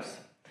 one of those.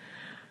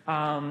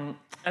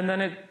 And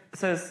then it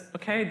says,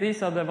 okay,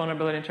 these are the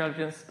vulnerability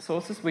intelligence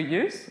sources we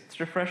use. It's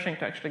refreshing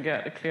to actually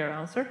get a clear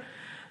answer.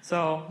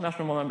 So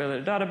National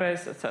Vulnerability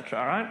Database,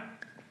 etc.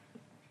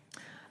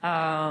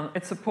 Right?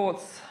 It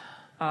supports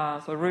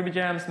so Ruby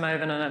Gems,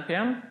 Maven, and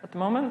NPM at the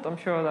moment. I'm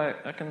sure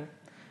that I can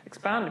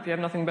expand. If you have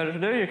nothing better to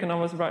do, you can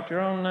always write your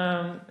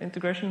own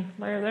integration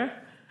layer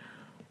there.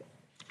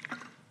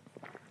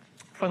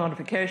 For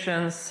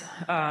notifications,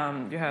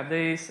 you have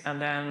these,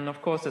 and then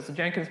of course there's a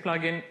Jenkins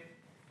plugin.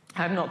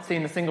 I have not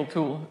seen a single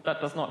tool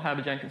that does not have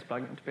a Jenkins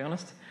plugin, to be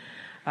honest,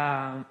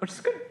 which is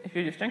good if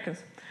you use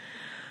Jenkins.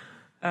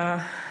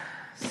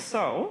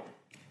 So,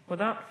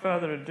 without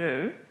further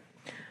ado,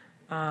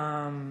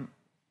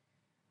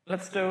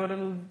 let's do a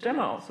little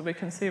demo so we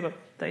can see what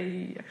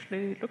they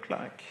actually look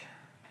like.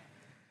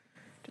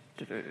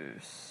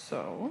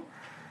 So,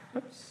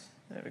 oops,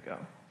 there we go.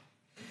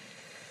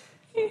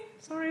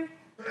 Sorry.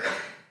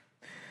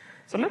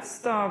 So let's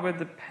start with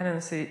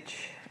dependency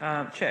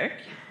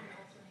check.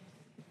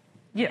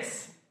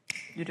 Yes,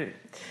 you do.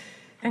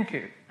 Thank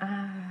you.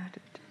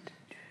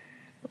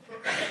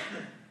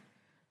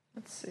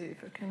 Let's see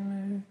if I can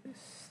move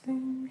this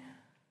thing.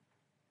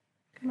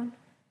 Come on.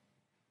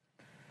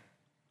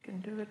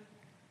 Can do it.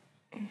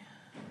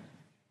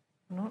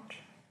 Not.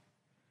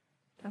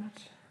 Damn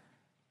it.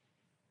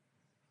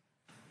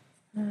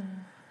 There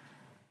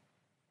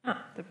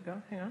we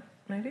go. Hang on.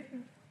 Maybe.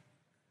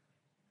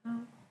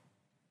 No.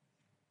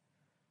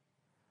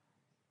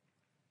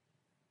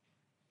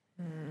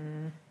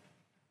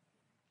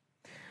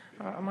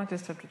 I might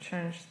just have to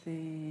change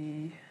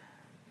the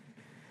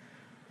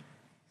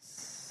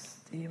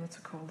what's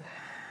it called?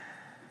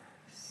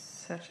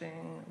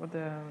 Setting with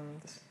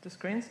the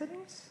screen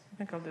settings. I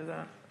think I'll do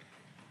that.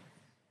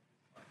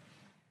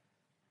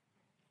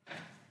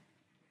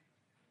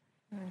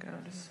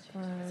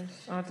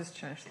 I'll just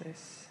change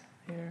this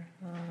here.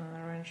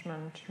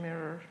 Arrangement,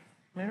 mirror.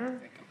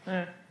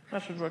 Yeah,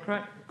 that should work,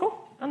 right? Cool,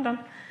 I'm done.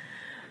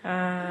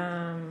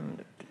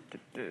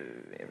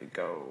 Here we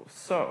go.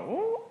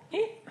 So,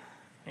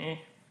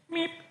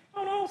 meep.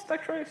 Oh no,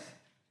 stack trace.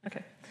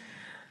 Okay.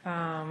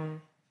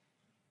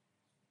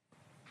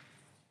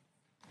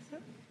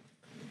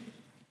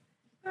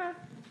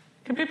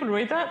 Can people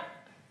read that?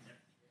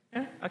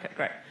 Yeah? Okay,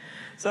 great.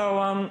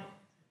 So,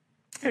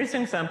 here's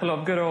an example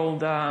of good old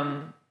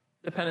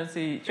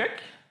dependency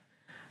check.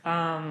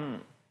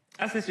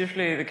 As is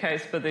usually the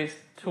case for these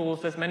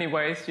tools, there's many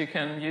ways you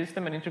can use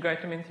them and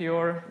integrate them into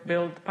your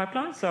build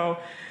pipeline. So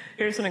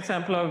here's an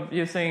example of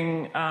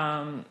using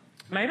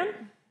Maven.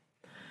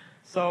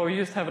 So you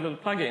just have a little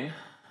plugin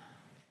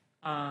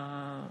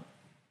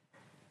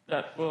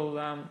that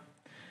will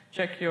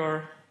check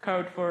your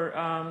code for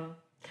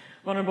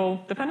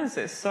vulnerable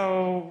dependencies.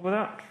 So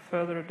without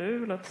further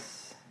ado,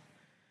 let's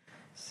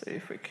see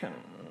if we can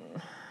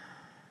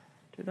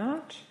do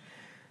that.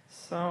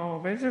 So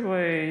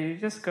basically, you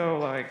just go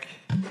like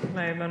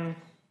Maven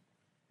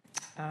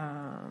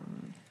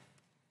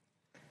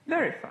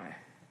verify.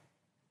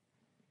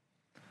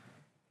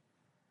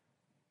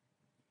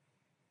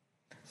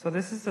 So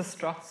this is the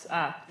Struts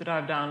app that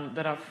I've done,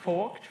 that I've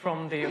forked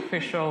from the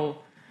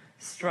official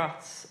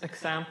Struts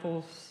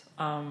examples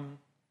on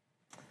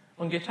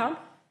GitHub.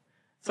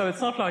 So it's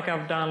not like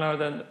I've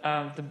downloaded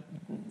the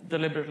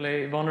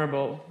deliberately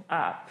vulnerable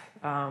app.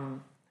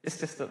 It's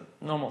just a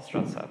normal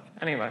Struts app.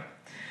 Anyway.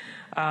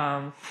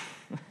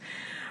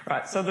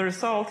 Right, so the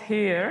result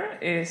here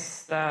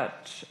is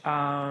that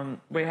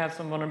we have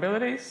some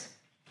vulnerabilities.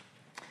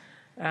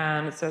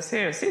 And it says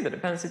here, see the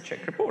dependency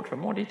check report for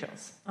more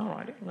details.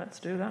 Alrighty, let's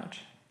do that.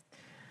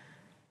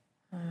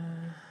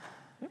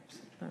 Oops,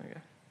 there we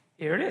go.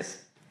 Here it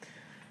is.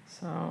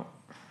 So,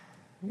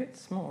 a bit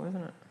small,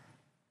 isn't it?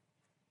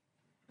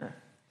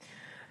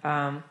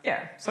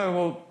 Yeah, so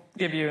we'll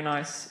give you a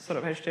nice sort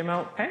of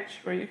HTML page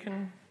where you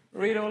can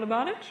read all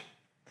about it.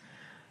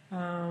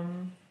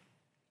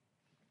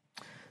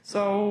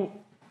 So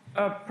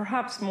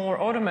perhaps more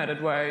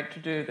automated way to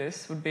do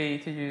this would be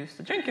to use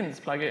the Jenkins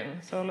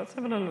plugin. So let's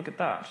have a little look at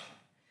that.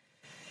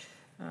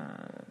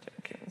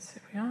 Jenkins,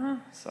 here we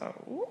are. So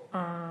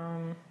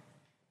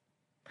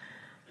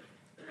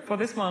for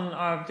this one,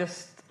 I'll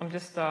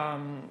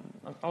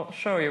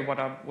show you what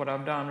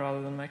I've done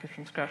rather than make it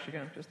from scratch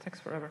again. It just takes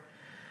forever.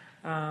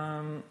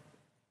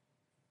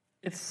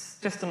 it's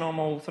just a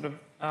normal sort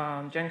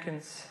of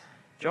Jenkins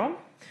job.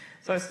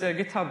 So it's the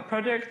GitHub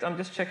project. I'm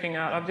just checking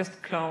out. I've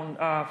just cloned,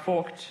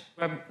 forked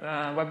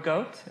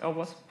WebGoat,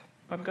 OWASP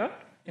WebGoat,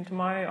 into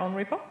my own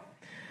repo.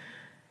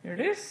 Here it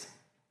is.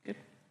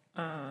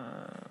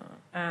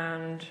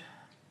 And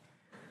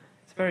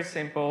it's very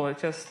simple. It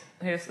just,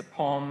 here's the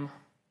POM.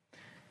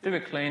 Do a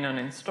clean and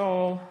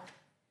install.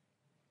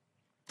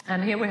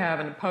 And here we have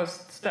in the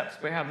post steps,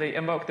 we have the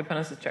invoke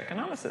dependency check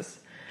analysis.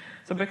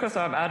 So because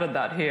I've added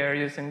that here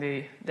using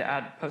the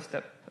add post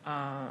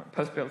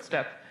build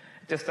step,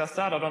 it just does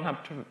that. I don't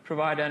have to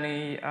provide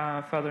any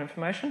further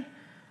information.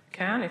 I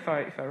can if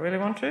I really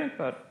want to,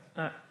 but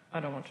I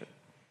don't want to.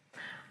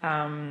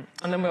 And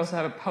then we also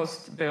have a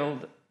post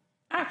build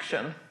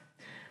action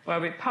where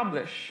we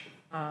publish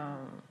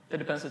the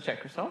dependency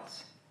check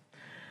results.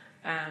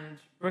 And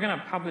we're going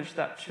to publish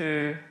that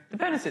to the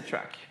dependency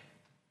track.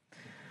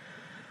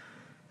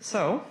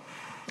 So,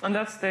 and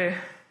that's the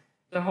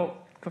whole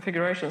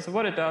configuration. So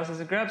what it does is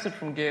it grabs it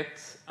from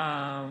Git,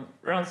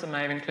 runs a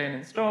Maven clean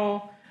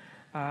install,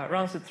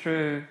 runs it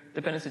through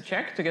dependency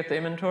check to get the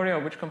inventory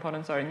of which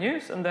components are in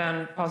use, and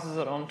then passes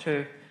it on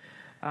to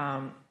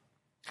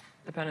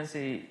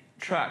dependency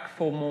track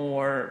for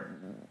more,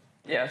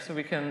 so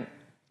we can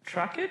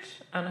track it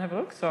and have a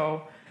look.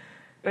 So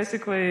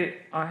basically,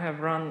 I have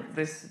run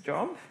this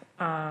job,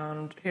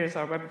 and here's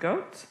our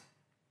WebGoat.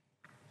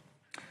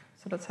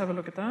 So let's have a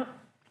look at that.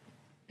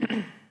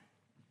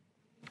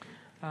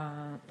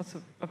 Lots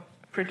of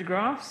pretty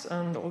graphs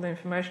and all the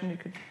information you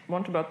could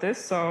want about this.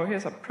 So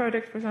here's our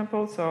project, for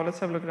example. So let's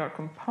have a look at our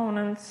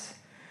components.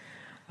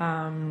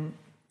 So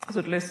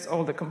it lists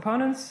all the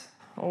components,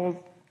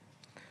 all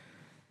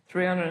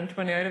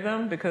 328 of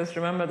them, because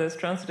remember there's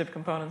transitive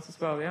components as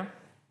well, yeah?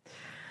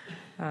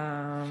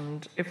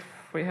 And if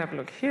we have a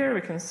look here,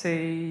 we can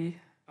see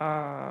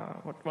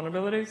what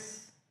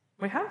vulnerabilities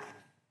we have.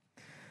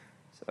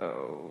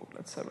 So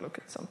let's have a look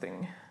at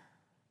something.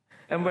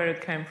 And where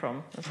it came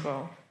from as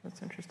well.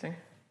 That's interesting.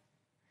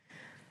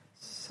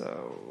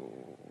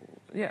 So,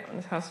 yeah, and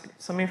it has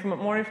some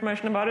more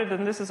information about it.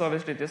 And this is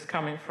obviously just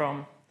coming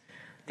from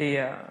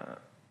the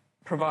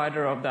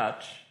provider of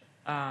that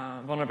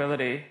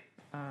vulnerability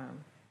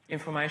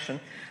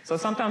information. So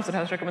sometimes it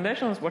has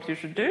recommendations what you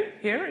should do.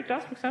 Here it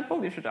does, for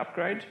example, you should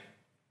upgrade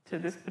to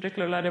this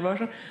particular later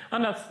version.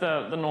 And that's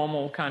the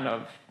normal kind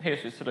of,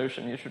 here's your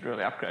solution, you should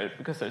really upgrade it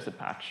because there's a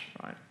patch,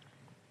 right?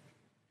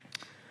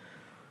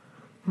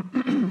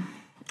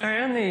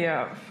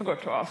 I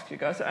forgot to ask you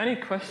guys, any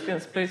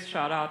questions, please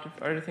shout out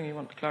if anything you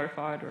want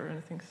clarified or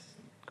anything's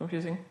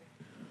confusing.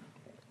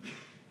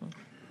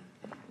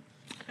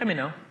 Let me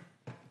know.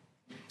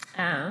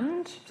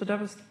 And, so that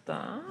was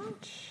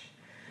that.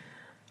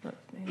 Let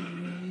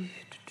me,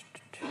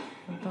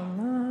 I've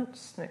done that.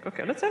 Snick.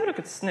 Okay, let's have a look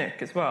at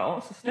Snick as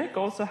well. So Snick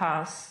also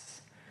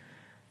has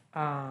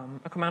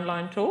a command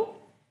line tool.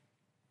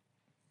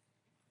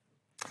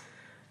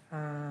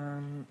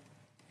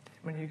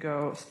 When you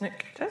go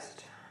Snick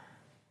test,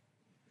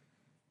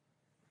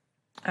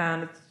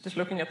 and it's just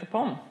looking at the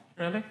POM,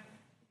 really.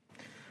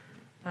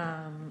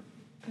 Can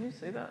you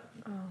see that?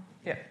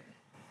 Yeah.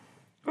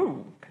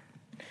 Ooh.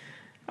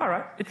 All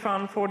right. It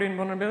found 14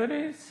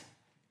 vulnerabilities.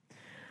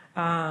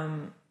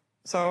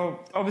 So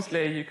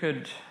obviously you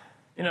could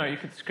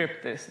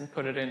script this and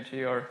put it into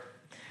your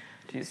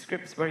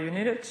scripts where you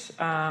need it,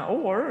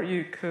 or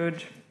you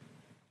could.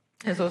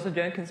 There's also a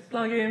Jenkins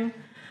plugin.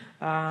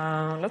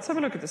 Let's have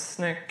a look at the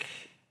Snick.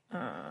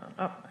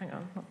 Hang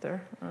on, not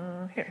there.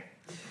 Here.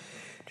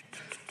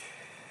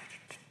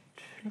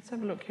 Let's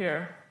have a look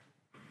here.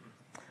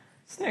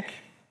 Snick.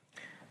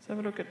 Let's have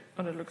a look at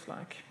what it looks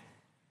like.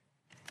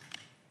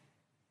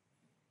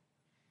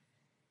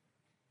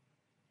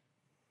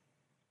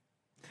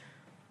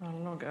 I'll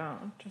log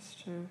out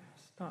just to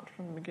start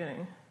from the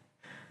beginning.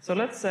 So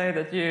let's say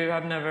that you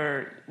have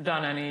never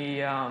done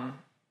any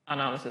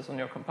analysis on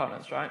your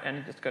components, right? And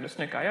you just go to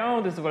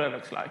Snick.io, this is what it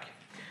looks like.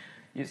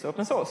 Use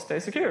open source, stay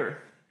secure.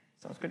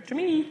 Sounds good to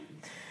me.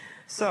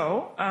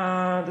 So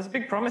there's a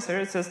big promise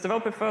here. It says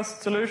develop a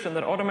first solution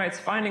that automates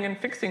finding and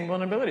fixing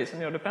vulnerabilities in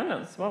your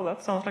dependence. Well,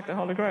 that sounds like the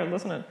Holy Grail,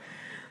 doesn't it?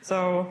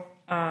 So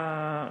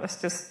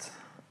let's just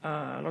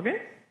log in.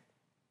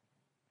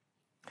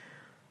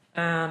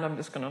 And I'm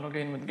just going to log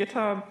in with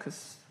GitHub,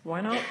 because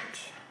why not?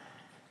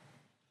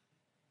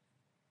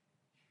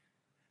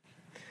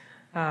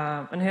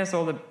 And here's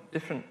all the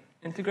different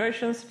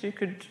integrations that you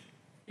could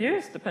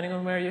use, depending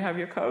on where you have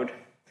your code.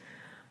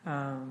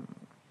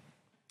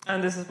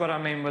 And this is what I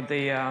mean with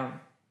the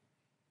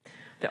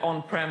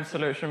on-prem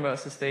solution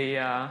versus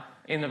the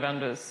in the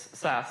vendor's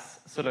SaaS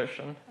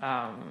solution.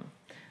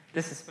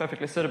 This is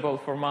perfectly suitable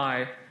for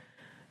my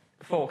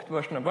forked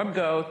version of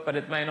WebGoat, but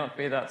it may not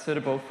be that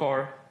suitable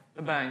for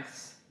the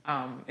bank's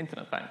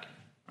internet bank.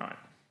 All right.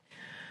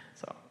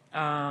 So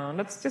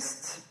let's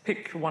just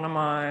pick one of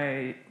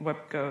my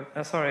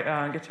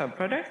GitHub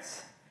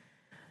projects.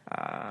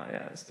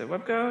 Yeah, it's the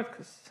WebGoat,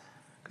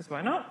 because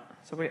why not?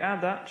 So we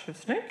add that to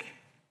Snick.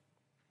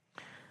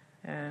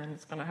 And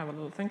it's going to have a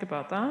little think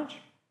about that.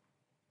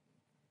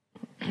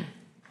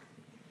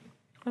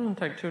 Doesn't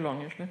take too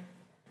long usually.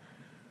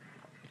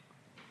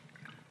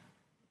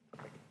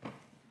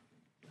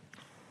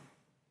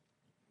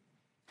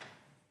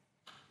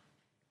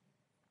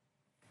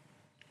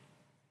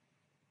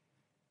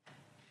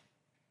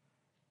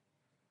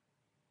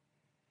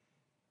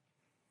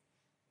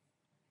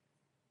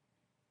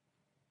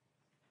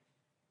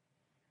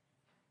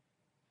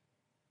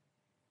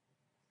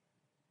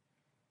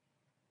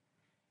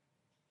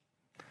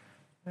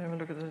 Have a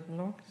look at the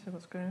log, see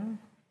what's going on.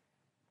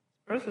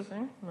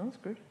 Processing, that's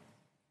good.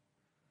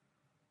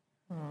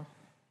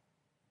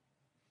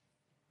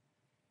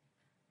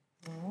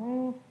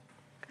 Oh,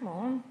 come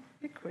on,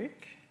 be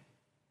quick.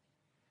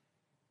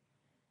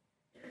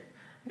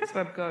 I guess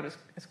WebGuard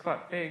is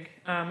quite big.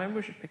 Maybe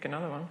we should pick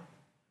another one.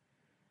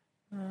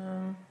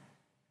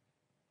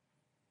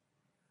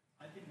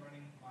 I've been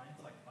running mine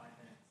for like 5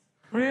 minutes.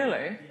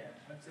 Really? Yeah,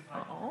 I'm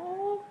surprised.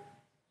 Oh,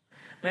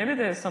 maybe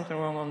there's something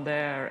wrong on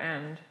their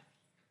end.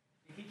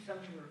 It keeps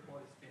telling me the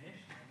report is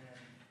finished, and then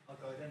I'll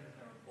go there and there's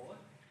no report.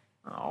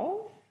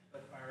 Oh.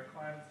 But my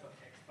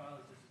requirements.txt file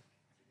is just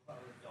a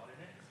dot in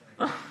it.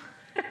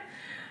 So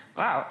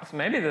Wow, so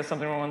maybe there's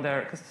something wrong on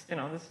there, because, this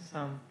is...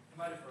 I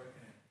might have broken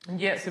it.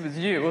 Yes, it was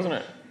you, wasn't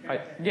it?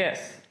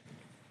 Yes.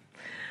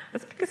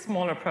 Let's pick a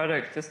smaller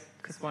product, just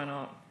because why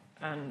not?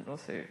 And we'll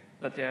see.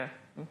 But yeah,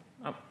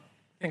 I'm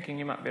thinking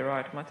you might be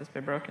right. It might just be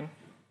broken.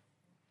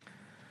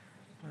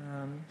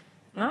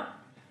 No.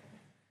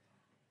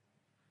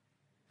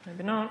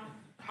 Maybe not.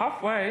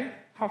 Halfway,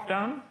 half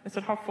down. Is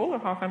it half full or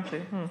half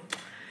empty?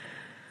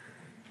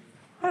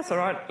 That's all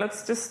right.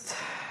 Let's just...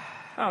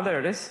 Oh, there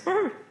it is.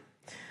 Woo!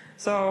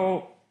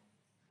 So,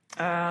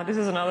 this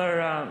is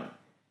another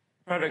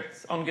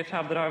product on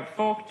GitHub that I've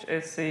forked.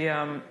 It's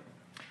the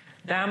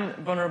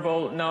damn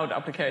vulnerable node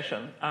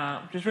application,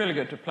 which is really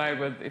good to play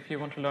with if you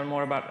want to learn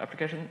more about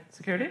application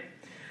security.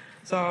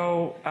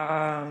 So,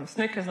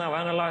 Snyk has now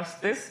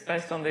analyzed this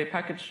based on the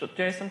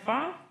package.json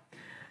file,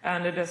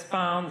 and it has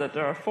found that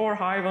there are 4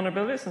 high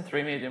vulnerabilities and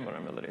 3 medium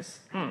vulnerabilities.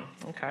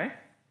 Okay.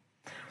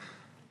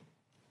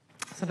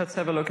 So let's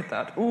have a look at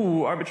that.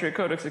 Ooh, arbitrary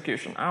code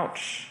execution.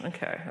 Ouch.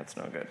 Okay, that's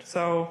no good.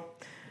 So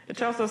it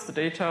tells us the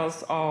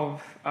details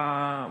of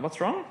what's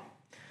wrong.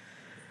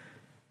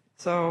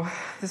 So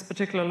this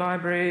particular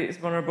library is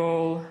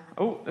vulnerable.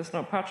 Oh, there's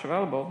no patch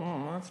available.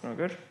 That's no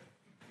good.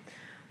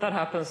 That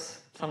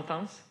happens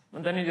sometimes.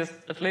 And then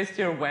at least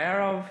you're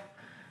aware of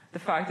the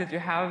fact that you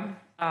have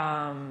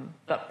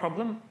that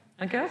problem,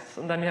 I guess.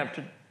 And then you have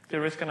to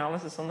do risk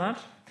analysis on that.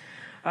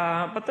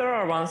 But there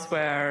are ones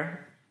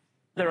where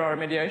there are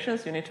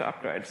remediations you need to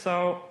upgrade.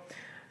 So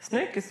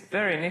Snyk is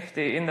very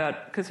nifty in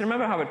that, because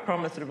remember how it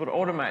promised that it would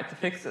automate the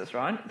fixes,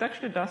 right? It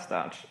actually does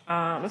that.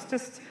 Let's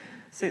just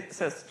see, it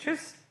says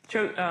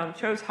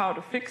chose how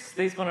to fix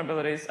these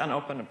vulnerabilities and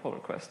open a pull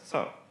request.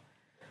 So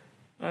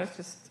let's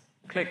just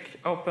click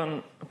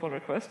open a pull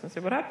request and see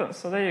what happens.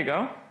 So there you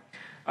go.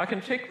 I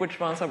can check which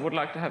ones I would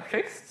like to have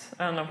fixed,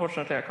 and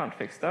unfortunately I can't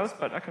fix those,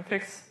 but I can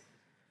fix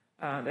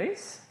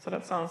these. So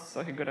that sounds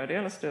like a good idea.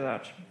 Let's do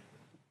that.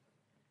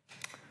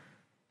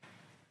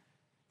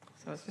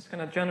 So it's just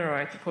going to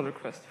generate the pull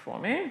request for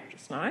me, which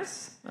is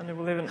nice. And it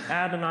will even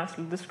add a nice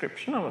little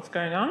description of what's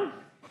going on.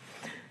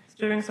 It's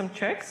doing some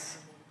checks.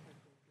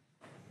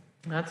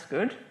 That's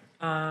good.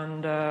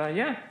 And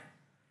yeah,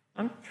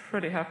 I'm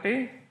pretty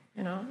happy,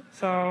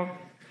 So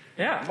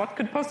yeah, what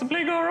could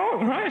possibly go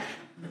wrong, right?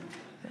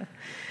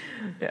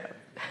 Yeah.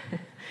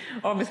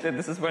 Obviously,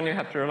 this is when you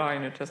have to rely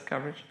on your test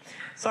coverage.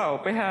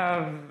 So we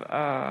have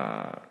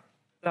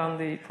done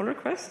the pull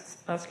requests.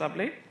 That's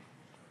lovely.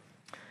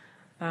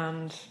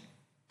 And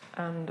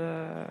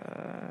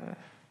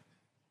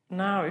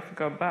now if we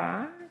go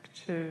back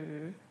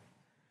to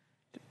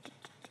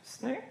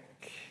Snyk,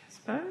 I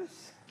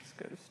suppose. Let's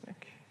go to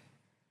Snyk.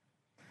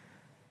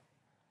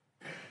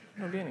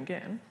 Log in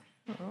again.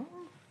 There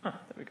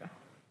we go.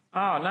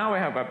 Oh, now we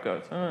have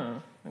WebGuard.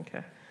 Oh,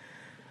 okay.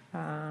 So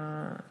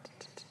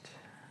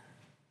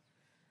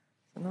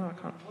now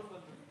I can't.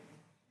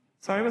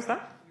 Sorry, what's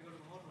that?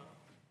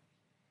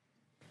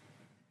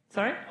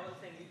 Sorry? I was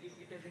saying,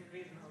 if there's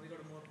increase now, we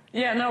got more.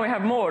 Yeah, now we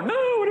have more. No,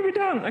 what have we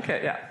done?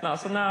 Okay, yeah. No,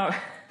 so now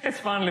it's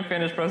finally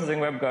finished processing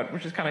WebGuard,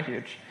 which is kind of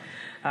huge.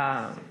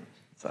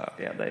 So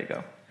yeah, there you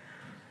go.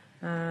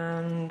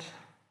 And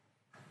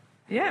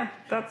yeah,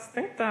 I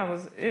think that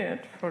was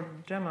it for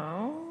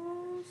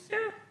demos.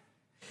 Yeah.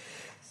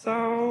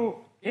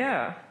 So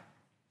yeah.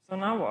 So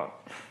now what?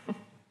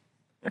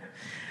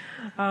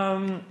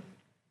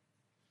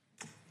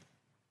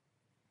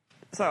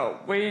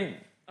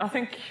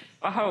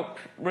 I hope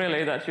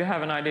really that you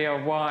have an idea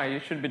of why you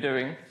should be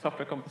doing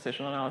software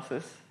composition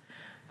analysis.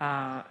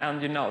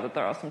 And you know that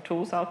there are some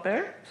tools out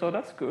there, so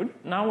that's good.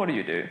 Now what do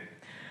you do?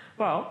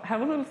 Well,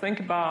 have a little think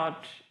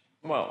about,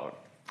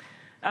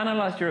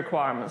 analyze your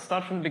requirements.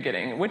 Start from the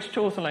beginning. Which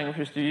tools and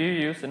languages do you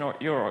use in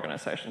your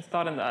organization?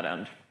 Start in that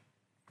end.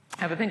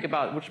 Have a think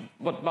about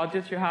what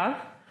budget you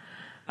have,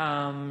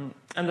 and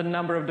the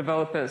number of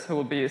developers who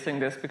will be using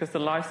this, because the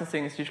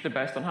licensing is usually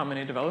based on how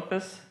many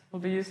developers will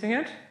be using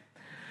it.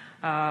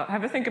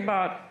 Have a think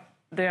about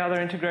the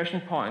other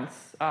integration points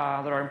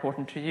that are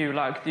important to you.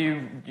 Like,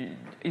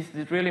 is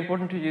it really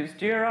important to use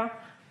Jira?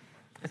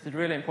 Is it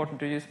really important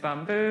to use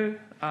Bamboo?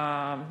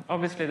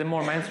 Obviously, the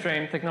more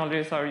mainstream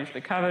technologies are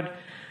usually covered,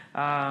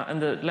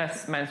 and the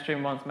less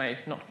mainstream ones may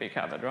not be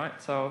covered, right?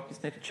 So you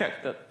just need to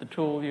check that the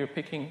tool you're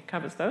picking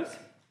covers those.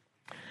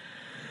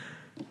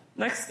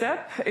 Next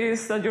step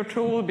is that your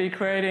tool will be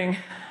creating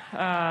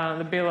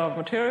the bill of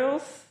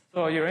materials,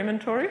 so your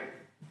inventory.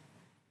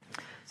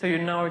 So you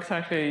know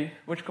exactly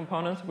which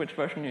components, which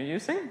version you're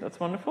using. That's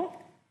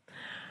wonderful.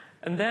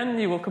 And then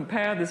you will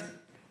compare this.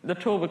 The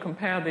tool will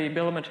compare the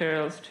bill of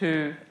materials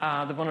to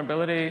the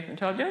vulnerability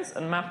intelligence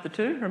and map the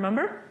two,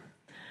 remember?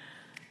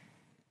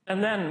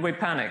 And then we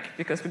panic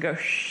because we go,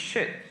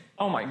 shit,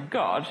 oh my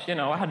God,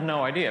 I had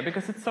no idea.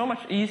 Because it's so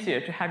much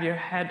easier to have your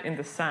head in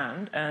the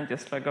sand and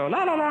just like go,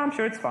 la, la, la, I'm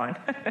sure it's fine.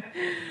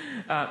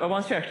 But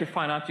once you actually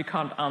find out, you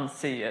can't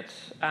unsee it.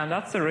 And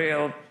that's a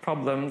real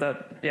problem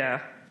that,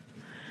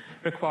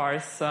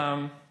 requires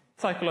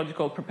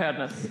psychological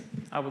preparedness,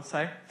 I would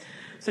say.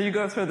 So you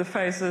go through the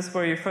phases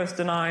where you first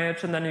deny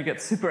it, and then you get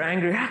super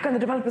angry. How can the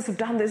developers have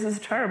done this? This is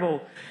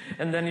terrible.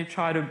 And then you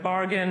try to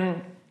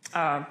bargain.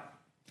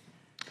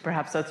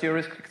 Perhaps that's your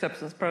risk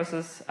acceptance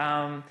process.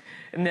 And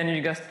then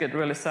you just get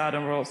really sad,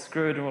 and we're all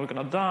screwed, and we're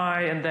going to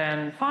die. And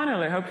then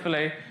finally,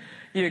 hopefully,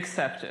 you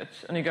accept it.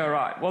 And you go,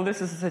 right, well,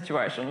 this is the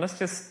situation. Let's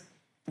just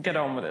get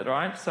on with it,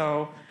 right?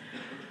 So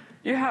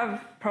you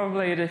have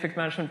probably a defect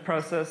management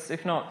process.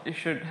 If not, you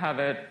should have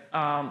it.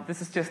 This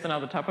is just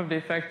another type of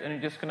defect, and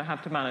you're just going to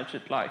have to manage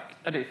it like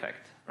a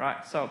defect,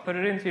 right? So put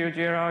it into your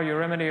Jira, your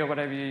Remedy, or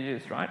whatever you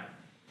use, right?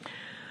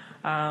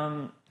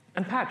 And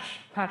patch.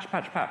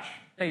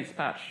 Please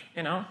patch,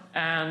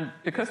 And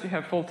because you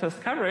have full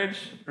test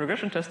coverage,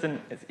 regression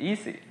testing is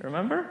easy,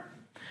 remember?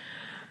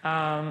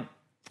 And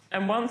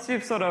once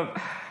you've sort of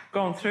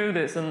gone through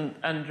this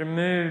and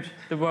removed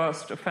the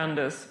worst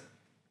offenders,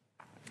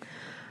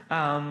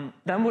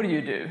 then what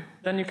do?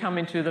 Then you come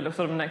into the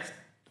sort of next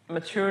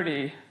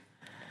maturity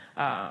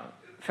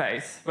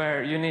phase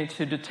where you need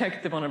to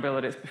detect the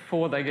vulnerabilities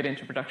before they get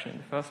into production in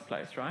the first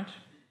place, right?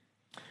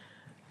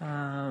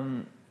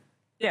 And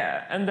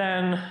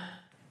then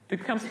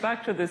it comes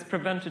back to this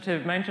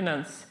preventative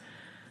maintenance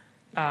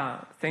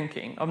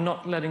thinking of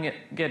not letting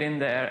it get in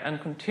there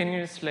and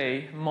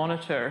continuously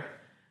monitor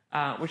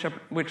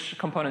which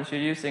components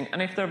you're using.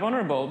 And if they're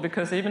vulnerable,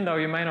 because even though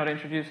you may not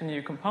introduce a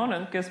new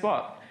component, guess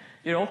what?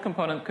 Your old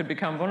component could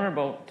become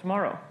vulnerable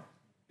tomorrow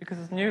because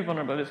there's new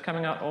vulnerabilities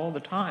coming out all the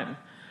time.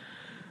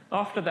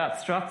 After that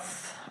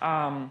Struts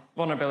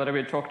vulnerability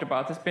we talked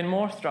about, there's been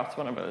more Struts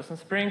vulnerabilities and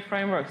Spring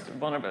Frameworks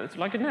vulnerabilities.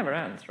 Like, it never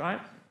ends, right?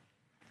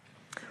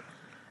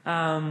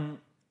 And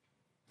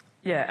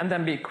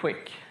then be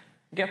quick.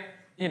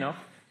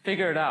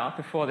 Figure it out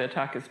before the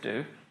attack is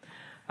due.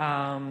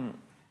 And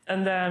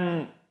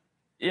then,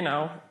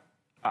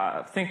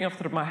 thinking off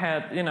the top of my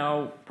head,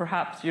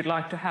 perhaps you'd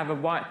like to have a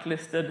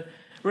whitelisted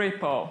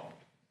repo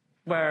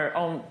where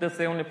that's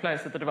the only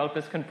place that the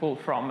developers can pull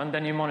from, and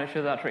then you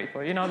monitor that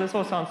repo. There's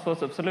all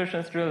sorts of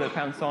solutions. It really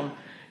depends on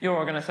your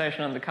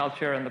organization and the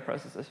culture and the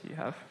processes you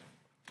have.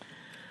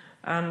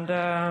 And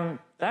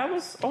that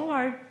was all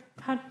I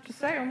had to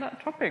say on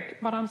that topic,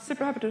 but I'm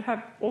super happy to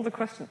have all the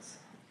questions.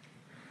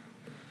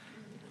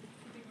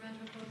 Big round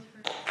of applause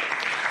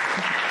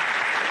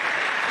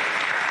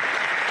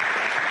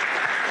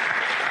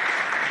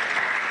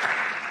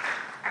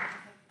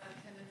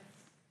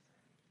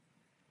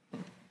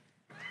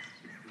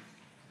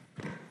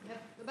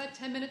for about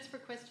 10 minutes for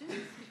questions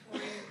before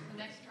the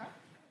next track.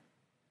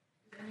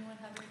 Does anyone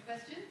have any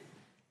questions?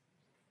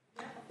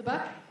 Off the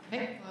back?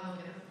 Hey, well,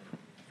 okay.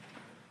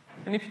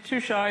 And if you're too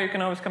shy, you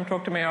can always come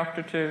talk to me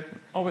after too.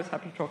 Always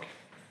happy to talk.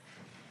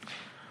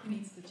 Who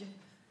needs the gym?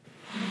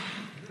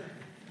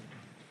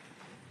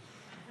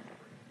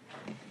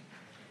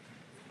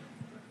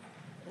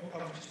 I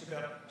was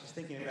just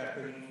thinking about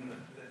bringing in the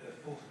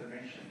fourth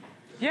dimension.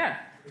 Yeah.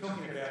 We're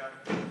talking about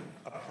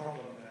a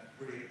problem that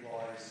really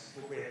applies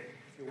where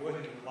if you're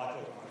working with a large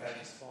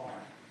organisation, it's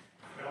fine.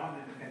 But I'm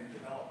an independent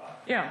developer.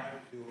 Yeah.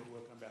 I do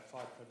work on about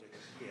 5 projects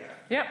a year.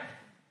 Yep.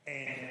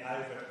 And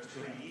over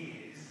 20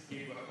 years,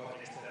 you've got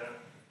projects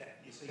that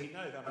you see,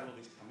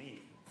 vulnerabilities come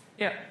in.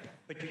 Yeah.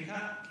 But you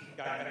can't keep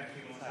going back to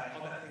people and say,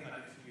 that thing I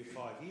did for you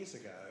 5 years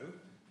ago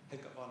has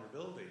got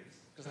vulnerabilities.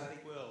 Because I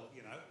think,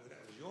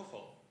 that was your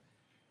fault.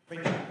 But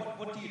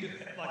what do you do?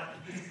 Like,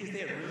 is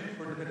there room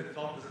for independent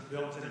developers to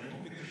build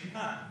anymore? Because you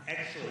can't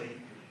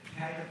actually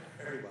pay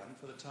everyone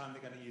for the time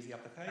they're going to use the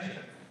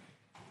application.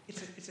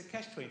 It's a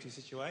catch-22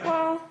 situation.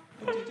 Well,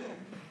 what do you do?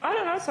 I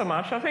don't know so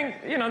much. I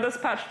think, there's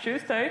Patch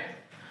Tuesday.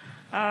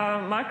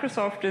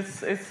 Microsoft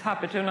is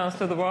happy to announce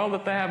to the world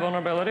that they have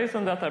vulnerabilities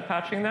and that they're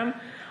patching them.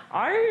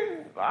 I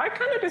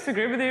kind of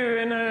disagree with you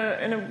in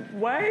a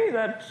way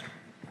that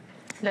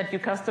your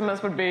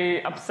customers would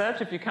be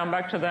upset if you come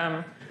back to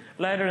them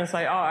later and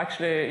say,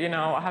 actually,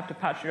 I have to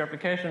patch your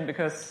application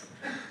because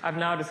I've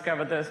now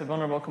discovered there's a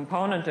vulnerable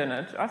component in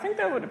it. I think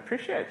they would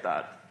appreciate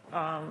that,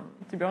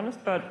 to be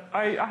honest. But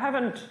I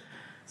haven't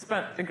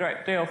spent a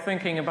great deal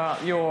thinking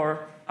about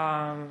your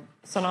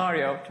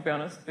scenario, to be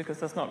honest, because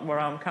that's not where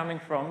I'm coming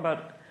from.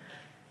 But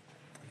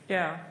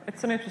yeah,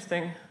 it's an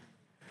interesting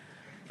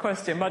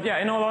question. But yeah,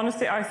 in all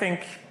honesty, I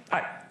think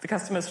the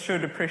customers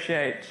should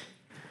appreciate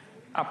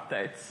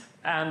updates.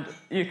 And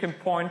you can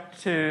point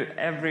to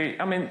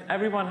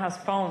everyone has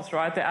phones,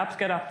 right? The apps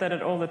get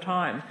updated all the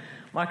time.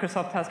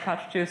 Microsoft has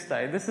Patch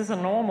Tuesday. This is a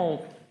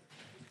normal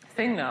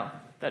thing now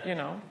that,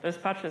 there's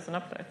patches and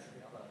updates.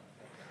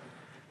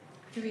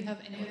 Do we have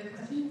any other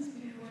questions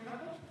before we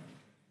wrap up?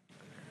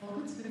 All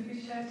good, so we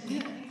appreciate it.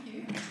 Thank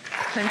you.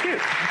 Thank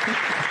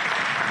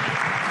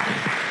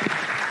you.